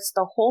starts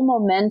the whole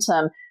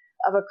momentum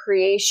of a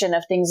creation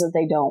of things that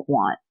they don't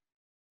want.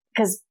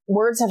 Because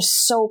words are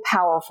so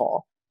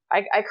powerful.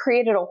 I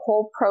created a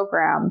whole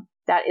program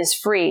that is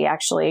free,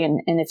 actually.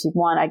 And if you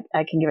want,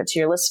 I can give it to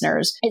your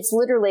listeners. It's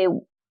literally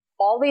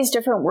all these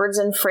different words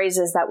and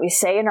phrases that we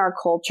say in our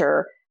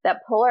culture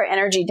that pull our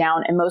energy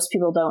down, and most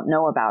people don't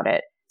know about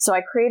it. So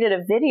I created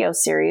a video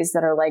series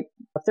that are like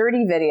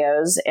 30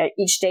 videos.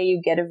 Each day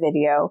you get a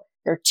video.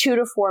 They're 2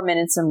 to 4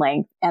 minutes in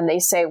length, and they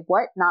say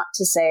what not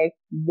to say,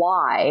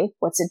 why,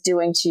 what's it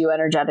doing to you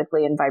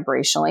energetically and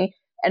vibrationally,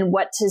 and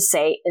what to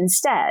say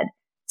instead.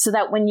 So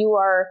that when you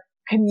are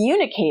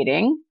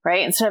communicating,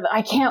 right, instead of,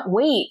 I can't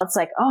wait, it's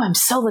like, oh, I'm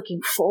so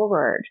looking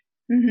forward.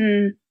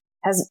 Mm-hmm.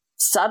 As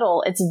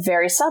subtle, it's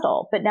very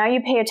subtle. But now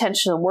you pay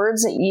attention to the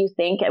words that you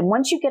think. And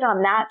once you get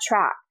on that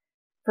track,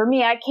 for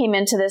me, I came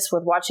into this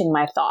with watching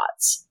my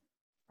thoughts,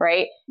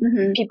 right?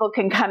 Mm-hmm. People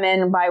can come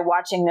in by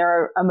watching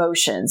their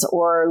emotions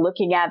or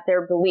looking at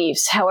their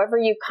beliefs. However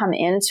you come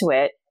into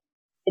it,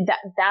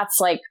 that's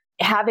like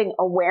having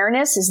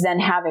awareness is then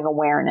having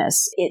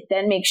awareness. It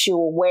then makes you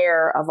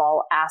aware of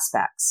all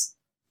aspects.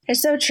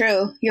 It's so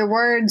true. Your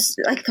words,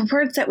 like the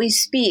words that we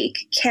speak,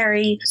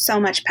 carry so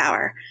much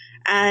power.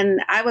 And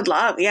I would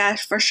love, yeah,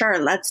 for sure.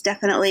 Let's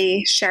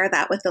definitely share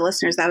that with the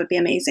listeners. That would be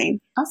amazing.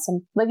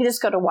 Awesome. Like you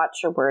just go to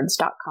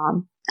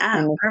watchyourwords.com.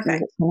 And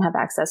perfect. And have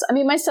access. I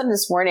mean, my son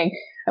this morning,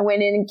 I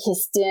went in and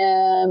kissed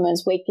him. I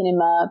was waking him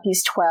up.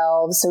 He's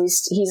 12. So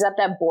he's at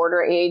that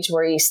border age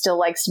where he still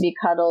likes to be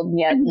cuddled,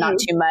 yet not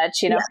too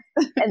much, you know?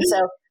 Yeah. And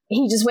so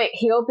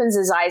he opens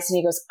his eyes and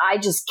he goes, I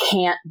just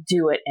can't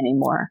do it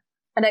anymore.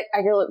 And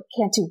I go,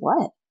 can't do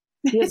what?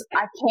 He goes,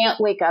 I can't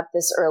wake up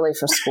this early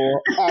for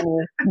school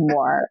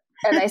anymore.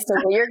 And I said,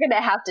 well, you're going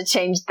to have to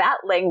change that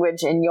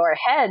language in your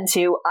head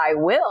to I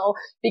will,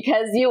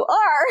 because you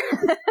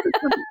are.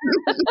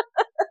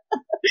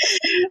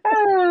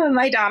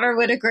 My daughter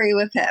would agree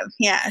with him.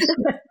 Yeah.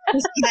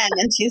 She's 10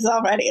 and she's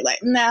already like,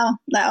 no.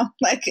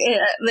 Like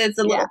it's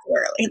a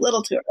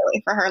little too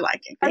early for her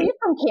liking. Are you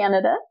from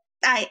Canada?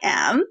 I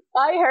am.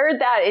 I heard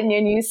that. And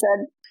you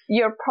said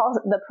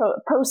the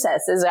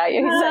process is how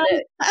you said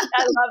it.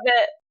 I love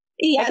it.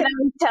 Yeah. I can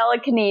always tell a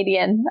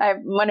Canadian.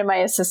 One of my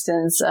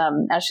assistants,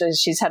 actually,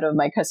 she's head of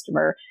my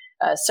customer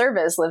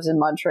service, lives in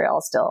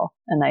Montreal still.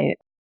 And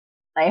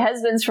my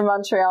husband's from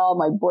Montreal.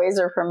 My boys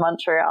are from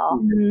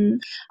Montreal. Mm-hmm.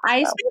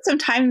 I spent some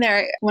time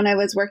there when I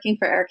was working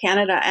for Air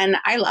Canada, and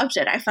I loved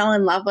it. I fell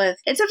in love with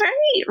it's a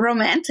very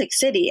romantic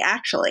city,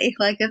 actually.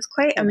 Like, it's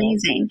quite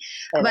amazing.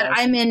 But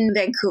I'm in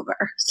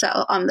Vancouver, so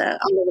on the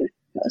West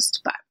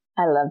Coast. But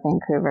I love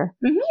Vancouver.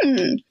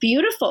 Mm-hmm.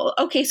 Beautiful.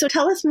 Okay, so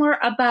tell us more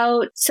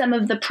about some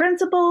of the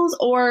principles,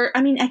 or,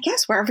 I mean, I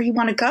guess wherever you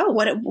want to go,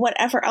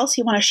 whatever else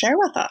you want to share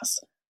with us.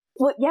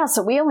 Well, yeah,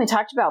 so we only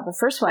talked about the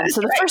first one.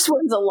 So the first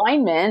one's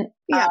alignment,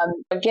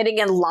 getting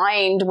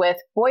aligned with,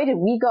 boy, did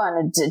we go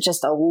on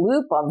just a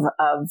loop of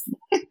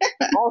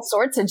all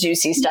sorts of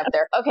juicy stuff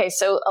there. Okay,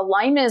 so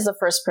alignment is the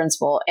first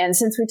principle. And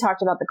since we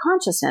talked about the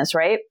consciousness,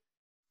 right,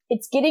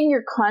 it's getting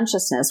your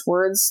consciousness,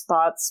 words,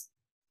 thoughts,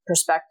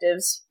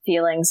 perspectives,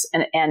 feelings,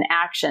 and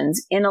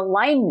actions in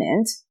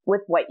alignment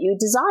with what you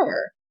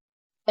desire.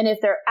 And if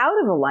they're out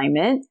of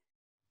alignment,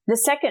 the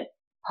second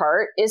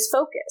part is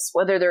focus.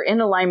 Whether they're in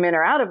alignment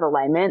or out of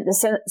alignment,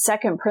 the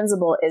second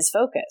principle is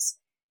focus.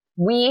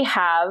 We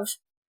have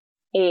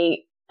an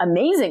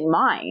amazing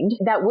mind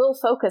that will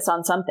focus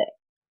on something.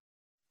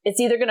 It's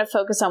either going to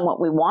focus on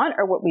what we want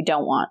or what we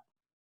don't want.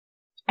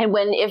 And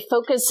when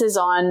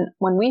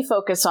we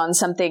focus on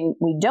something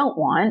we don't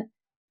want,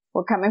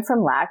 we're coming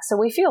from lack, so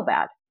we feel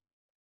bad.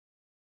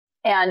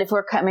 And if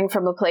we're coming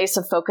from a place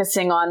of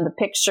focusing on the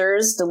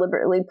pictures,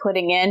 deliberately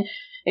putting in,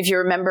 if you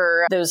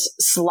remember those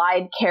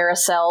slide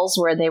carousels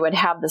where they would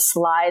have the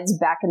slides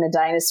back in the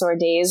dinosaur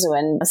days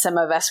when some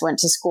of us went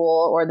to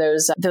school, or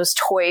those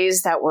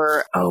toys that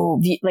were,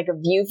 like a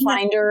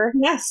viewfinder.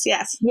 Yes.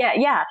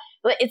 Yeah.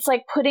 It's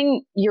like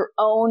putting your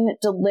own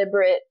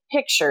deliberate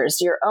pictures,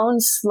 your own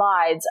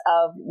slides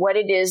of what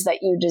it is that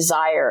you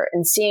desire,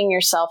 and seeing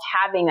yourself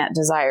having that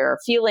desire,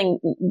 feeling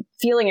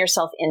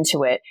yourself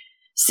into it,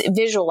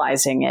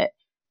 visualizing it,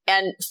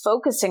 and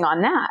focusing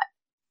on that.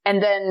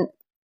 And then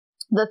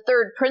the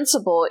third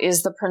principle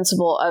is the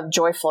principle of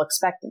joyful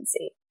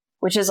expectancy,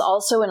 which is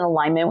also in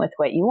alignment with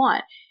what you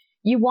want.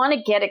 You want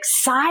to get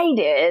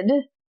excited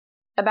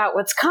about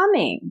what's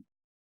coming.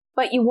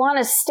 but you want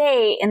to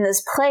stay in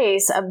this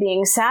place of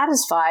being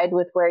satisfied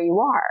with where you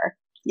are.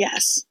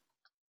 Yes.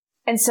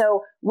 And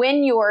so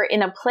when you're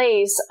in a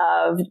place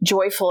of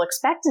joyful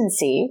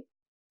expectancy,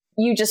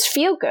 you just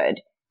feel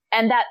good.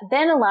 And that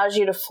then allows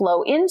you to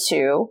flow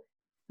into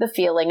the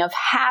feeling of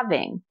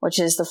having, which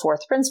is the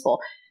fourth principle.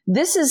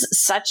 This is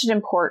such an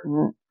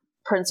important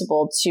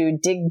principle to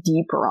dig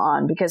deeper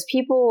on, because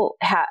people,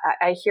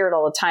 I hear it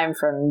all the time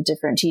from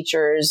different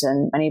teachers,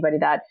 and anybody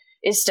that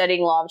is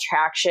studying law of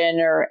attraction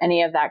or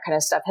any of that kind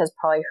of stuff has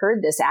probably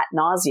heard this ad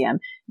nauseum.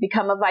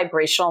 Become a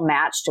vibrational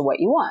match to what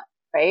you want,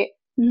 right?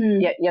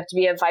 Mm-hmm. You have to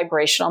be a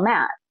vibrational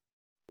match.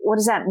 What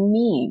does that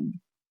mean?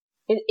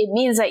 It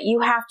means that you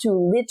have to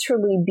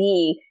literally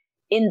be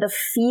in the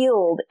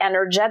field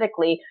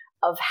energetically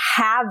of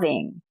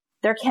having.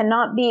 There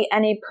cannot be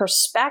any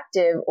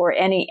perspective or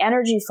any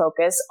energy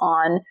focus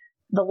on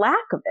the lack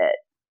of it.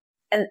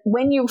 And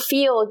when you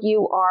feel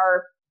you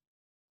are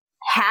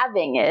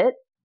having it,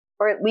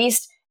 or at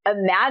least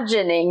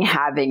imagining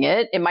having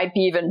it, it might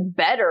be even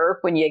better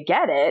when you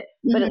get it,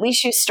 but at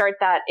least you start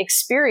that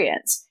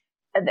experience.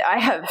 I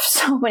have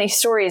so many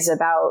stories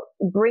about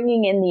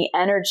bringing in the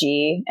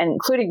energy, and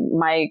including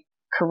my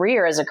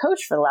career as a coach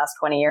for the last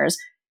 20 years,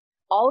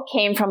 all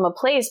came from a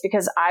place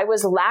because I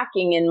was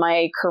lacking in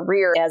my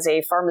career as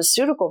a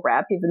pharmaceutical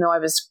rep, even though I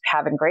was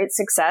having great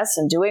success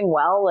and doing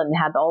well and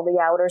had all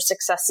the outer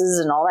successes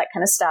and all that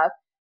kind of stuff.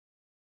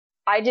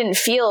 I didn't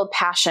feel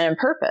passion and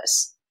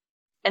purpose.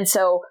 And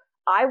so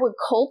I would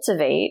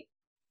cultivate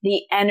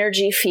the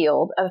energy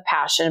field of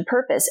passion and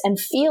purpose, and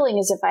feeling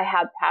as if I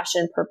had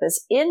passion and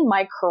purpose in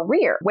my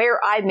career where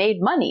I made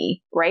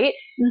money, right?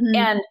 Mm-hmm.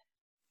 And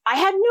I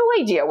had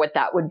no idea what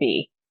that would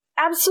be.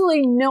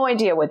 Absolutely no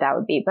idea what that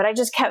would be, but I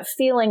just kept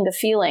feeling the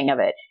feeling of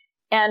it.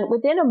 And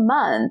within a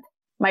month,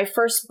 my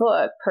first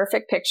book,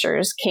 Perfect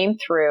Pictures, came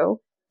through.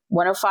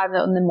 1:05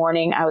 in the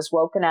morning, I was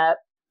woken up,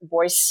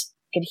 voice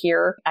could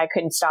hear, I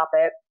couldn't stop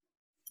it.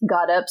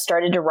 Got up,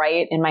 started to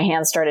write, and my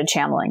hands started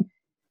channeling.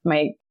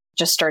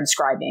 Just started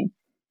scribing.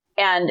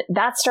 And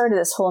that started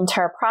this whole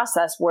entire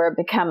process where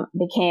it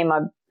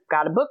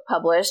got a book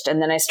published, and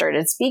then I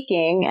started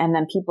speaking, and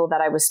then people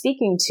that I was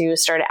speaking to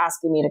started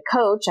asking me to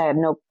coach. I had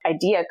no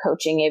idea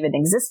coaching even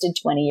existed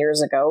 20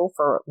 years ago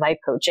for life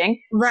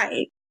coaching.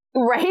 Right.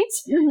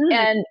 Mm-hmm.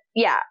 And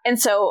yeah. And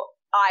so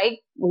I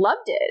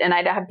loved it. And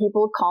I'd have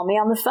people call me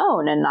on the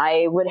phone, and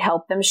I would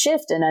help them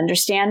shift and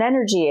understand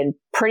energy, and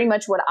pretty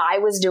much what I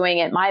was doing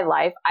in my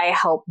life, I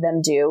helped them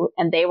do.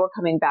 And they were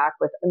coming back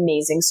with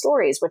amazing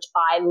stories, which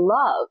I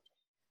loved.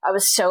 I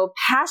was so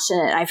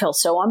passionate. I felt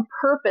so on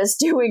purpose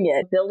doing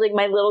it, building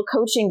my little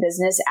coaching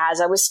business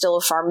as I was still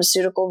a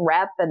pharmaceutical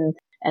rep,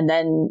 and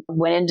then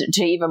went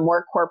into even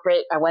more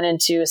corporate. I went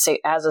into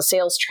as a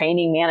sales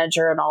training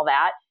manager and all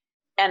that.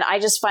 And I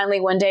just finally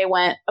one day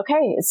went,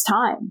 okay, it's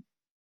time.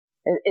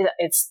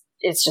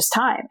 It's just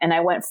time. And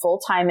I went full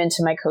time into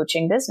my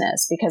coaching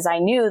business, because I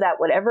knew that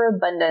whatever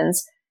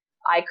abundance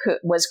I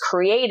was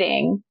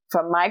creating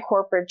from my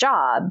corporate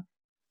job,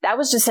 that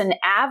was just an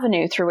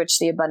avenue through which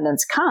the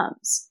abundance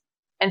comes.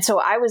 And so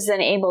I was then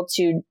able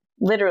to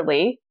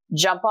literally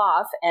jump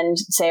off and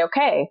say,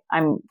 okay,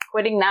 I'm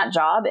quitting that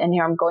job, and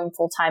here I'm going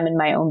full time in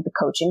my own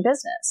coaching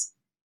business.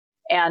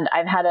 And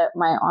I've had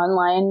my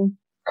online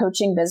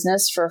coaching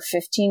business for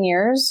 15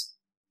 years.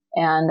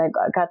 And I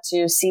got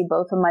to see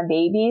both of my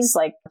babies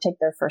take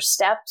their first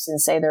steps and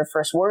say their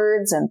first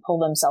words and pull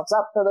themselves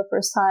up for the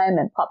first time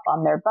and pop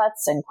on their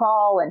butts and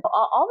crawl and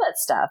all that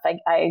stuff.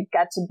 I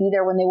got to be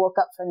there when they woke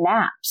up from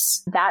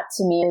naps. That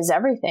to me is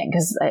everything,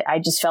 because I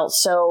just felt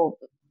so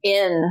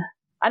in.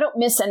 I don't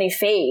miss any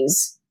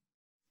phase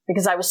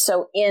because I was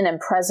so in and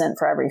present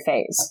for every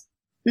phase.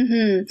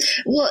 Mm-hmm.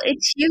 Well,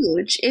 it's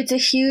huge. It's a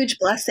huge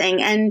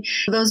blessing. And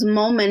those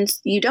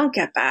moments you don't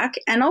get back.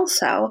 And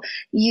also,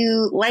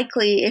 you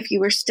likely, if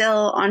you were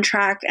still on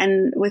track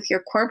and with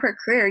your corporate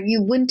career,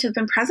 you wouldn't have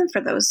been present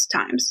for those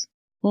times.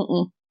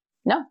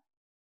 No.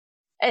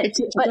 But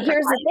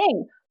here's the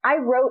thing. I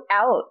wrote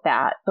out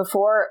that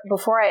before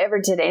I ever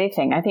did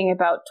anything. I think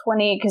about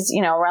 20, because,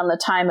 around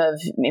the time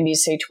of maybe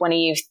say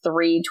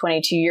 23,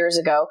 22 years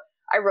ago,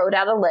 I wrote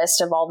out a list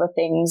of all the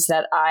things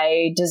that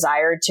I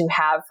desired to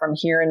have from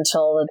here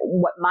until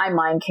what my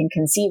mind can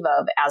conceive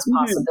of as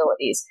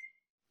possibilities.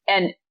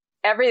 And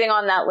everything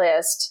on that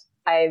list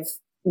I've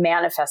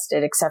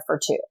manifested except for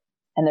 2,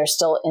 and they're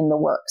still in the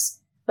works.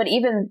 But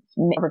even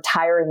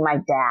retiring my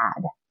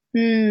dad,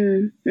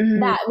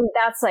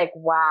 that's like,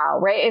 wow,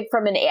 right?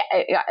 From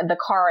the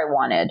car I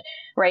wanted,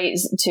 right?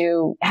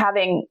 To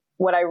having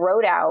what I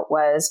wrote out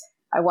was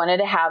I wanted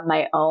to have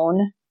my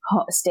own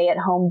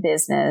stay-at-home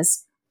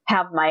business,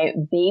 have my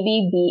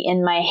baby be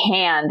in my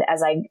hand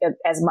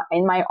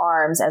in my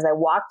arms as I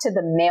walk to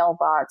the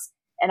mailbox,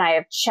 and I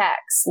have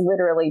checks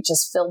literally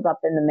just filled up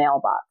in the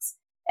mailbox,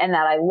 and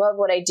that I love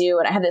what I do.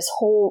 And I had this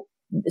whole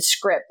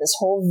script, this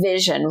whole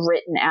vision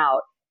written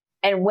out.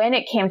 And when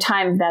it came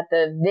time that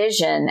the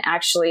vision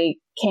actually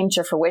came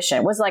to fruition,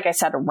 it wasn't like I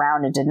sat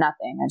around and did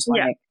nothing. I just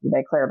want to make it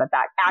very clear about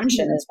that.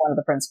 Action is one of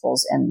the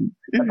principles in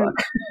the book.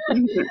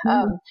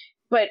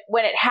 But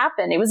when it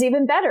happened, it was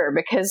even better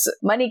because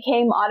money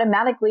came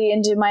automatically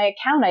into my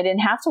account. I didn't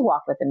have to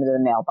walk with them to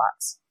the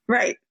mailbox.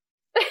 Right.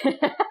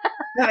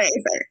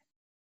 Amazing.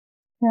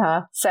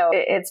 Yeah. So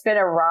it's been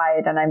a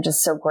ride, and I'm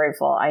just so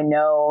grateful I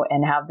know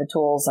and have the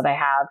tools that I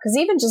have. Because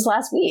even just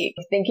last week,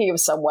 thinking of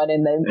someone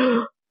and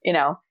then,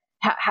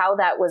 how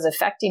that was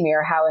affecting me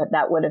or how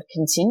that would have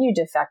continued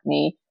to affect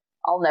me,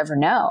 I'll never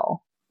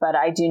know. But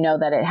I do know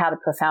that it had a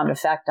profound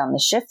effect on the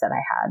shift that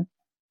I had.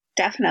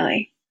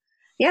 Definitely.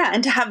 Yeah.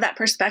 And to have that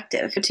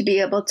perspective, to be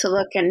able to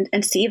look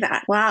and see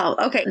that. Wow.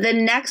 Okay. The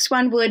next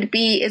one would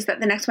be, is that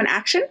the next one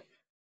action?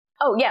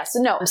 Oh, yes.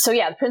 No. So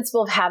yeah, the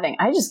principle of having,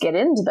 I just get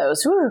into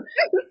those. Woo.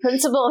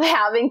 Principle of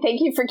having. Thank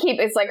you for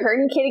keeping, it's like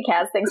herding kitty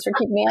cats. Thanks for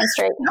keeping me on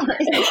straight.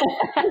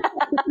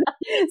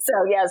 So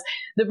yes,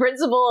 the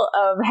principle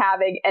of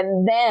having,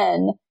 and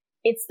then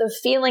it's the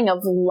feeling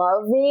of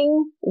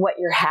loving what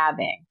you're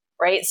having,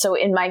 right? So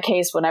in my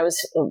case, when I was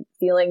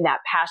feeling that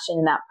passion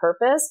and that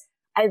purpose,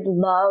 I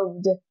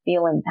loved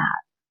feeling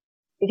that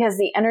because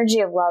the energy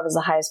of love is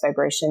the highest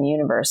vibration in the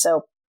universe.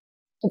 So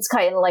it's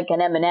kind of like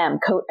an M&M,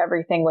 coat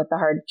everything with the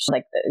hard,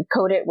 like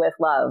coat it with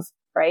love,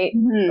 right?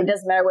 Mm-hmm. It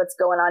doesn't matter what's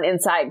going on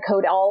inside.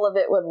 Coat all of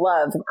it with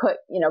love.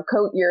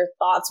 Coat your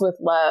thoughts with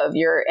love,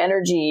 your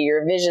energy,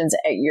 your visions,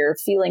 your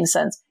feeling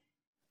sense.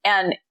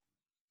 And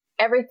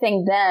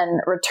everything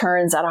then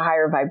returns at a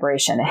higher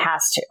vibration. It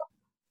has to.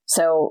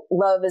 So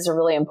love is a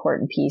really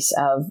important piece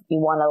of, you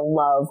want to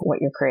love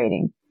what you're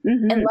creating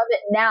and love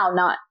it now,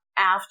 not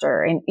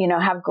after, and,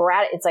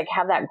 it's like,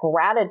 have that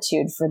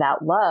gratitude for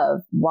that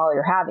love while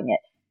you're having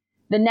it.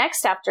 The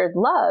next after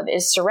love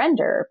is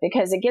surrender,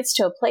 because it gets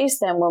to a place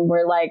then when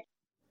we're like,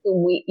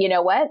 you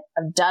know what?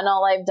 I've done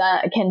all I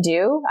can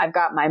do. I've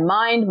got my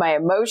mind, my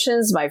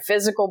emotions, my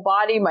physical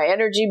body, my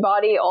energy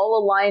body,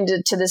 all aligned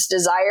to this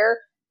desire.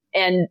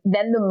 And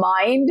then the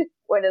mind,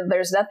 when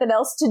there's nothing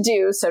else to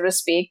do, so to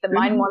speak, the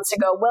mind wants to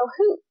go, well,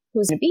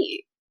 who's going to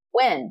be?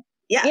 When?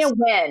 Yes.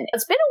 When?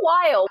 It's been a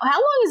while. How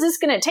long is this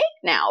going to take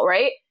now,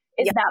 right?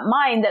 It's that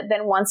mind that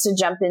then wants to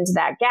jump into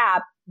that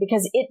gap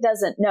because it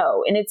doesn't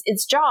know. And it's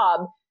its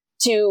job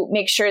to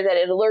make sure that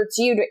it alerts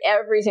you to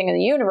everything in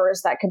the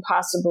universe that could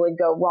possibly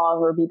go wrong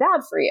or be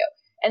bad for you.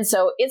 And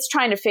so it's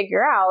trying to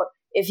figure out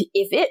if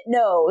it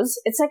knows.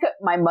 It's like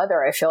my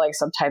mother, I feel like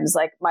sometimes,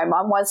 like my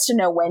mom wants to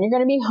know when you're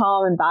going to be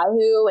home and by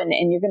who,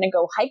 and you're going to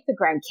go hike the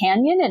Grand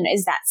Canyon, and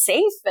is that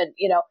safe? And,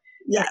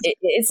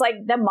 it's like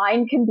the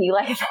mind can be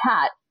like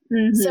that.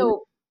 Mm-hmm.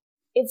 So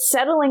it's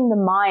settling the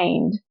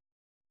mind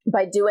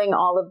by doing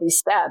all of these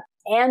steps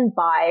and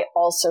by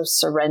also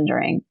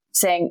surrendering,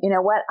 saying, you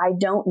know what, I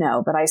don't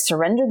know, but I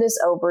surrender this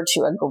over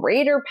to a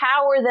greater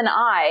power than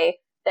I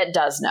that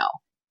does know.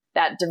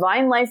 That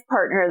divine life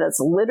partner that's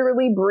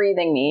literally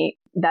breathing me,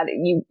 that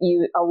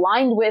you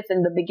aligned with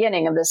in the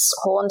beginning of this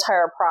whole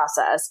entire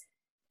process.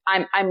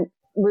 I'm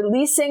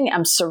releasing,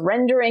 I'm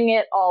surrendering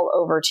it all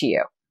over to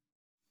you.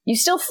 You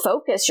still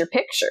focus your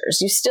pictures.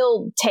 You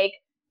still take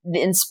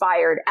the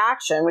inspired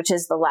action, which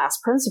is the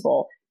last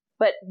principle.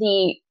 But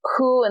the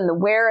who and the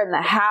where and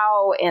the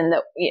how and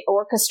the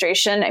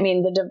orchestration, I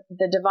mean,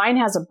 the divine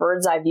has a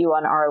bird's eye view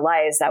on our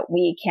lives that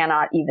we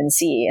cannot even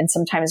see. And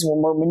sometimes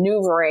when we're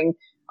maneuvering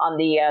on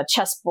the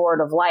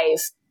chessboard of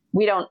life,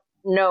 we don't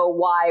know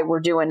why we're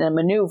doing a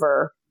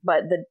maneuver,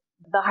 but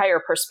the higher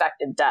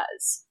perspective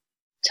does.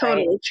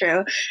 Totally right?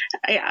 True.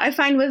 I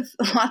find with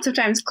lots of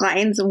times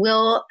clients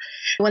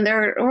when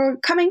they're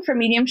coming for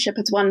mediumship,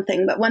 it's one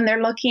thing, but when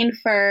they're looking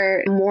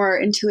for more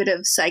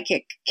intuitive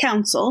psychic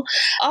counsel,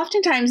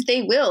 oftentimes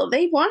they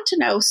want to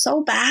know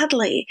so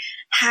badly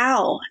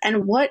how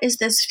and what is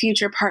this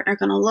future partner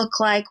going to look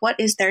like? What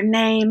is their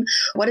name?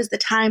 What is the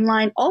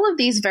timeline? All of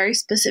these very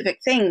specific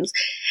things.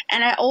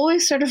 And I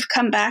always sort of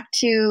come back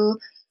to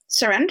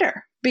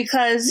surrender.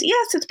 Because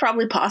yes, it's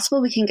probably possible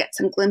we can get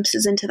some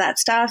glimpses into that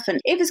stuff. And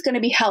if it's going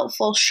to be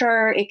helpful,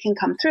 sure, it can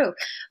come through.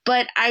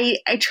 But I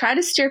try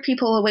to steer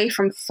people away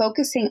from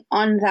focusing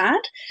on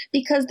that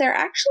because they're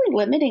actually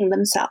limiting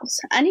themselves.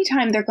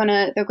 Anytime they're going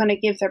to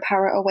give their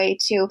power away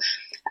to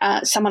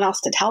someone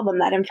else to tell them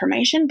that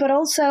information, but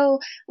also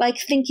like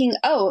thinking,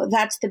 oh,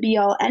 that's the be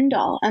all end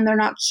all. And they're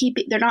not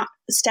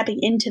stepping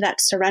into that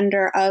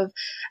surrender of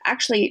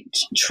actually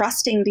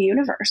trusting the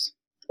universe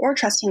or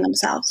trusting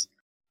themselves.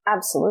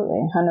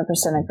 Absolutely.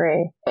 100%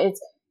 agree.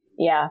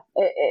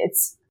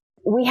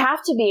 We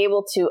have to be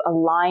able to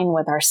align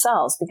with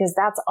ourselves because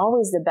that's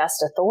always the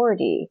best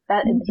authority.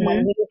 That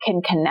when we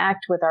can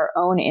connect with our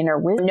own inner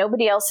wisdom,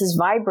 nobody else is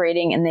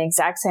vibrating in the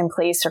exact same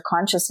place or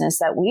consciousness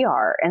that we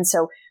are. And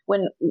so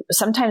when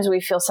sometimes we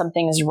feel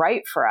something is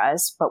right for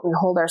us, but we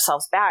hold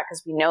ourselves back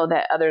because we know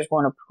that others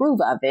won't approve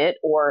of it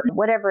or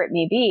whatever it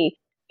may be,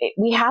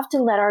 we have to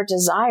let our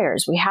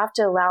desires, we have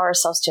to allow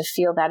ourselves to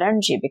feel that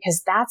energy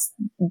because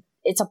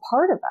it's a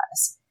part of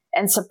us,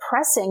 and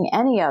suppressing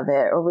any of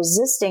it or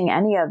resisting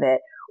any of it,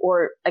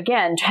 or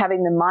again,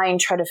 having the mind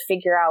try to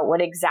figure out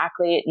what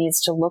exactly it needs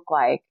to look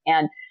like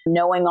and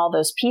knowing all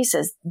those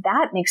pieces,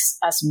 that makes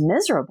us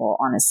miserable,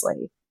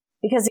 honestly,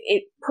 because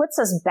it puts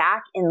us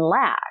back in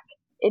lack.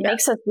 It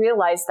makes us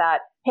realize that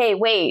hey,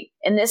 wait,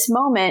 in this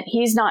moment,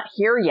 he's not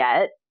here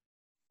yet.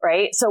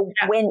 Right. So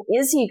when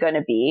is he going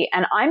to be?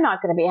 And I'm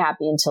not going to be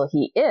happy until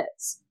he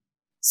is.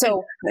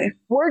 So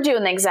we're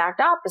doing the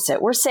exact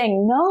opposite. We're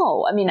saying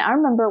no. I mean, I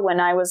remember when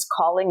I was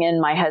calling in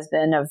my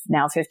husband of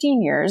now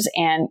 15 years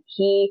and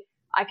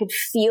I could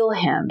feel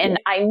him, and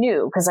I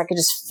knew because I could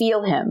just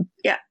feel him.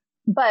 Yeah.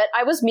 But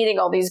I was meeting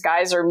all these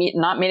guys or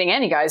not meeting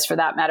any guys for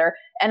that matter.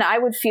 And I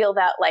would feel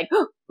that like,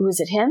 oh,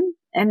 is it him?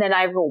 And then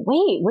I go,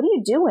 wait, what are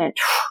you doing?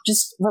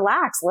 Just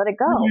relax, let it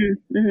go.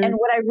 Mm-hmm, mm-hmm. And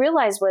what I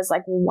realized was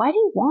like, why do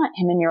you want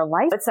him in your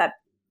life? It's that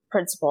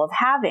principle of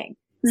having.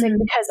 It's like,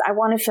 because I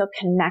want to feel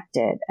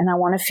connected and I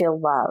want to feel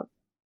love.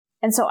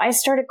 And so I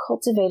started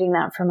cultivating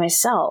that for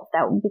myself.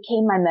 That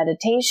became my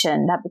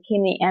meditation. That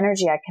became the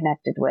energy I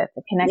connected with,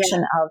 the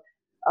connection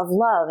of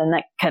love and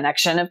that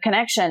connection of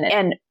connection.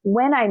 And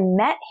when I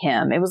met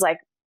him, it was like,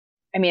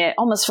 I mean, it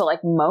almost felt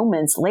like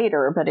moments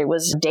later, but it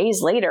was days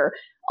later.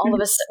 All of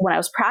a sudden, when I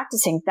was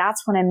practicing,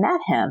 that's when I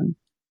met him.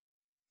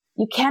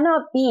 You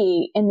cannot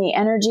be in the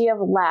energy of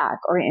lack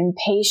or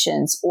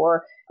impatience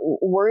or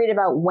worried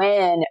about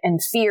when and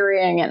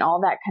fearing and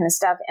all that kind of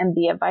stuff and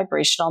be a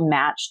vibrational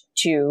match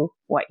to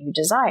what you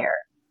desire.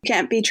 You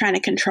can't be trying to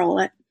control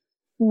it.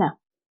 No.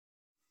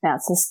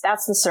 That's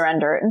the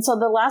surrender. And so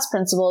the last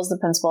principle is the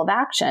principle of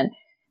action.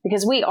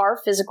 Because we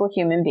are physical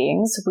human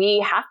beings,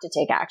 we have to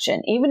take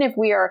action. Even if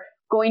we are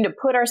going to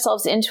put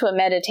ourselves into a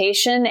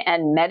meditation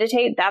and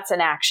meditate, that's an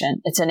action.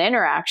 It's an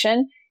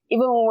interaction.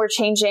 Even when we're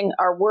changing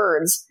our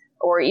words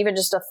or even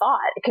just a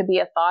thought, it could be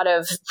a thought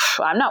of,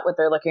 I'm not what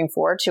they're looking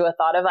for, to a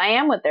thought of, I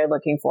am what they're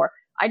looking for.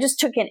 I just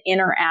took an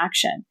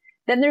interaction.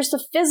 Then there's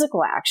the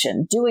physical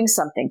action, doing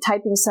something,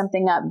 typing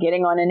something up,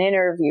 getting on an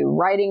interview,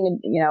 writing,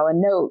 a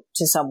note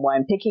to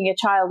someone, picking a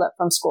child up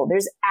from school.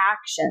 There's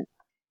action.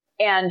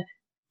 And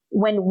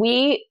when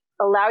we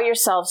allow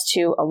yourselves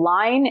to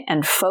align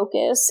and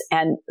focus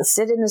and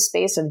sit in the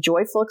space of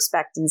joyful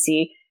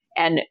expectancy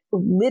and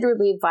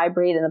literally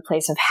vibrate in the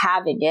place of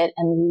having it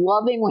and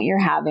loving what you're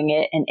having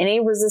it, and any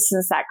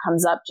resistance that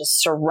comes up,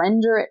 just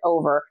surrender it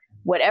over.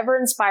 Whatever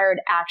inspired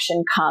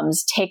action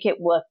comes, take it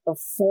with the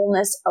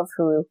fullness of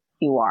who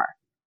you are.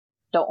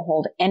 Don't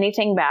hold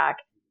anything back,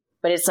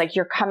 but it's like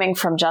you're coming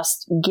from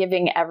just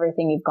giving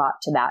everything you've got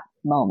to that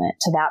moment,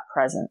 to that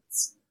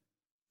presence.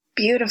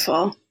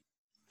 Beautiful.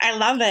 I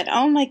love it.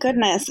 Oh my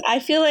goodness. I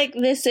feel like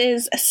this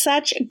is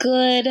such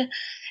good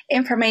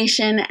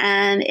information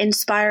and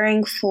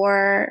inspiring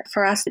for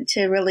us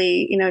to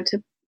really,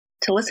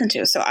 to listen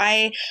to. So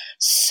I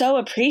so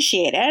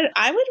appreciate it.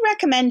 I would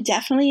recommend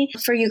definitely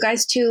for you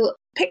guys to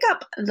pick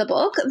up the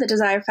book, The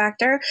Desire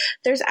Factor.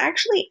 There's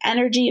actually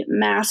energy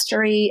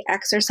mastery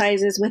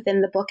exercises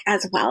within the book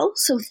as well.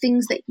 So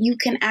things that you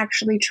can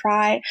actually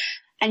try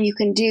and you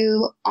can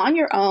do on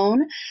your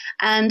own.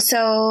 And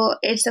so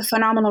it's a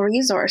phenomenal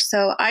resource.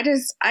 So I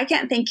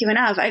can't thank you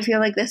enough. I feel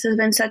like this has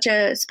been such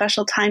a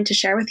special time to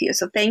share with you.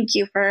 So thank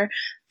you for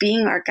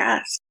being our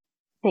guest.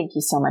 Thank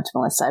you so much,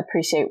 Melissa. I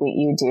appreciate what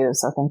you do.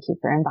 So thank you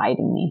for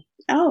inviting me.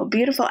 Oh,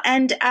 beautiful.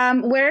 And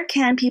where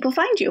can people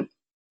find you?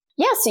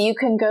 Yeah, so you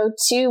can go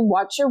to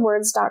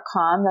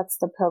watchyourwords.com. That's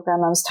the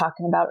program I was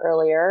talking about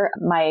earlier.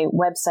 My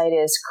website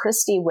is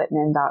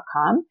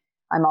christywhitman.com.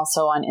 I'm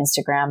also on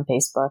Instagram,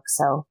 Facebook.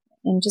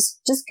 And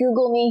just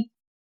Google me.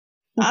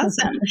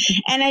 Awesome.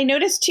 And I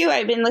noticed too,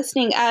 I've been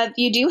listening,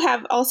 you do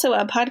have also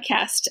a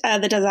podcast,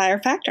 The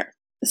Desire Factor.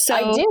 So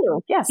I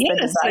do. Yes. The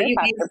Desire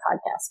Factor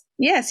podcast.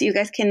 Yes. You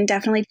guys can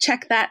definitely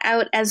check that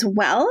out as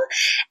well.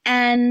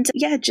 And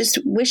just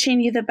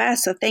wishing you the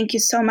best. So thank you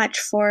so much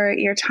for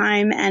your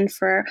time and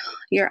for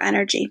your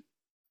energy.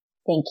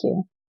 Thank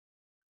you.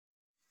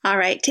 All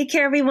right. Take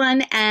care,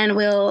 everyone. And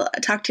we'll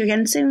talk to you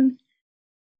again soon.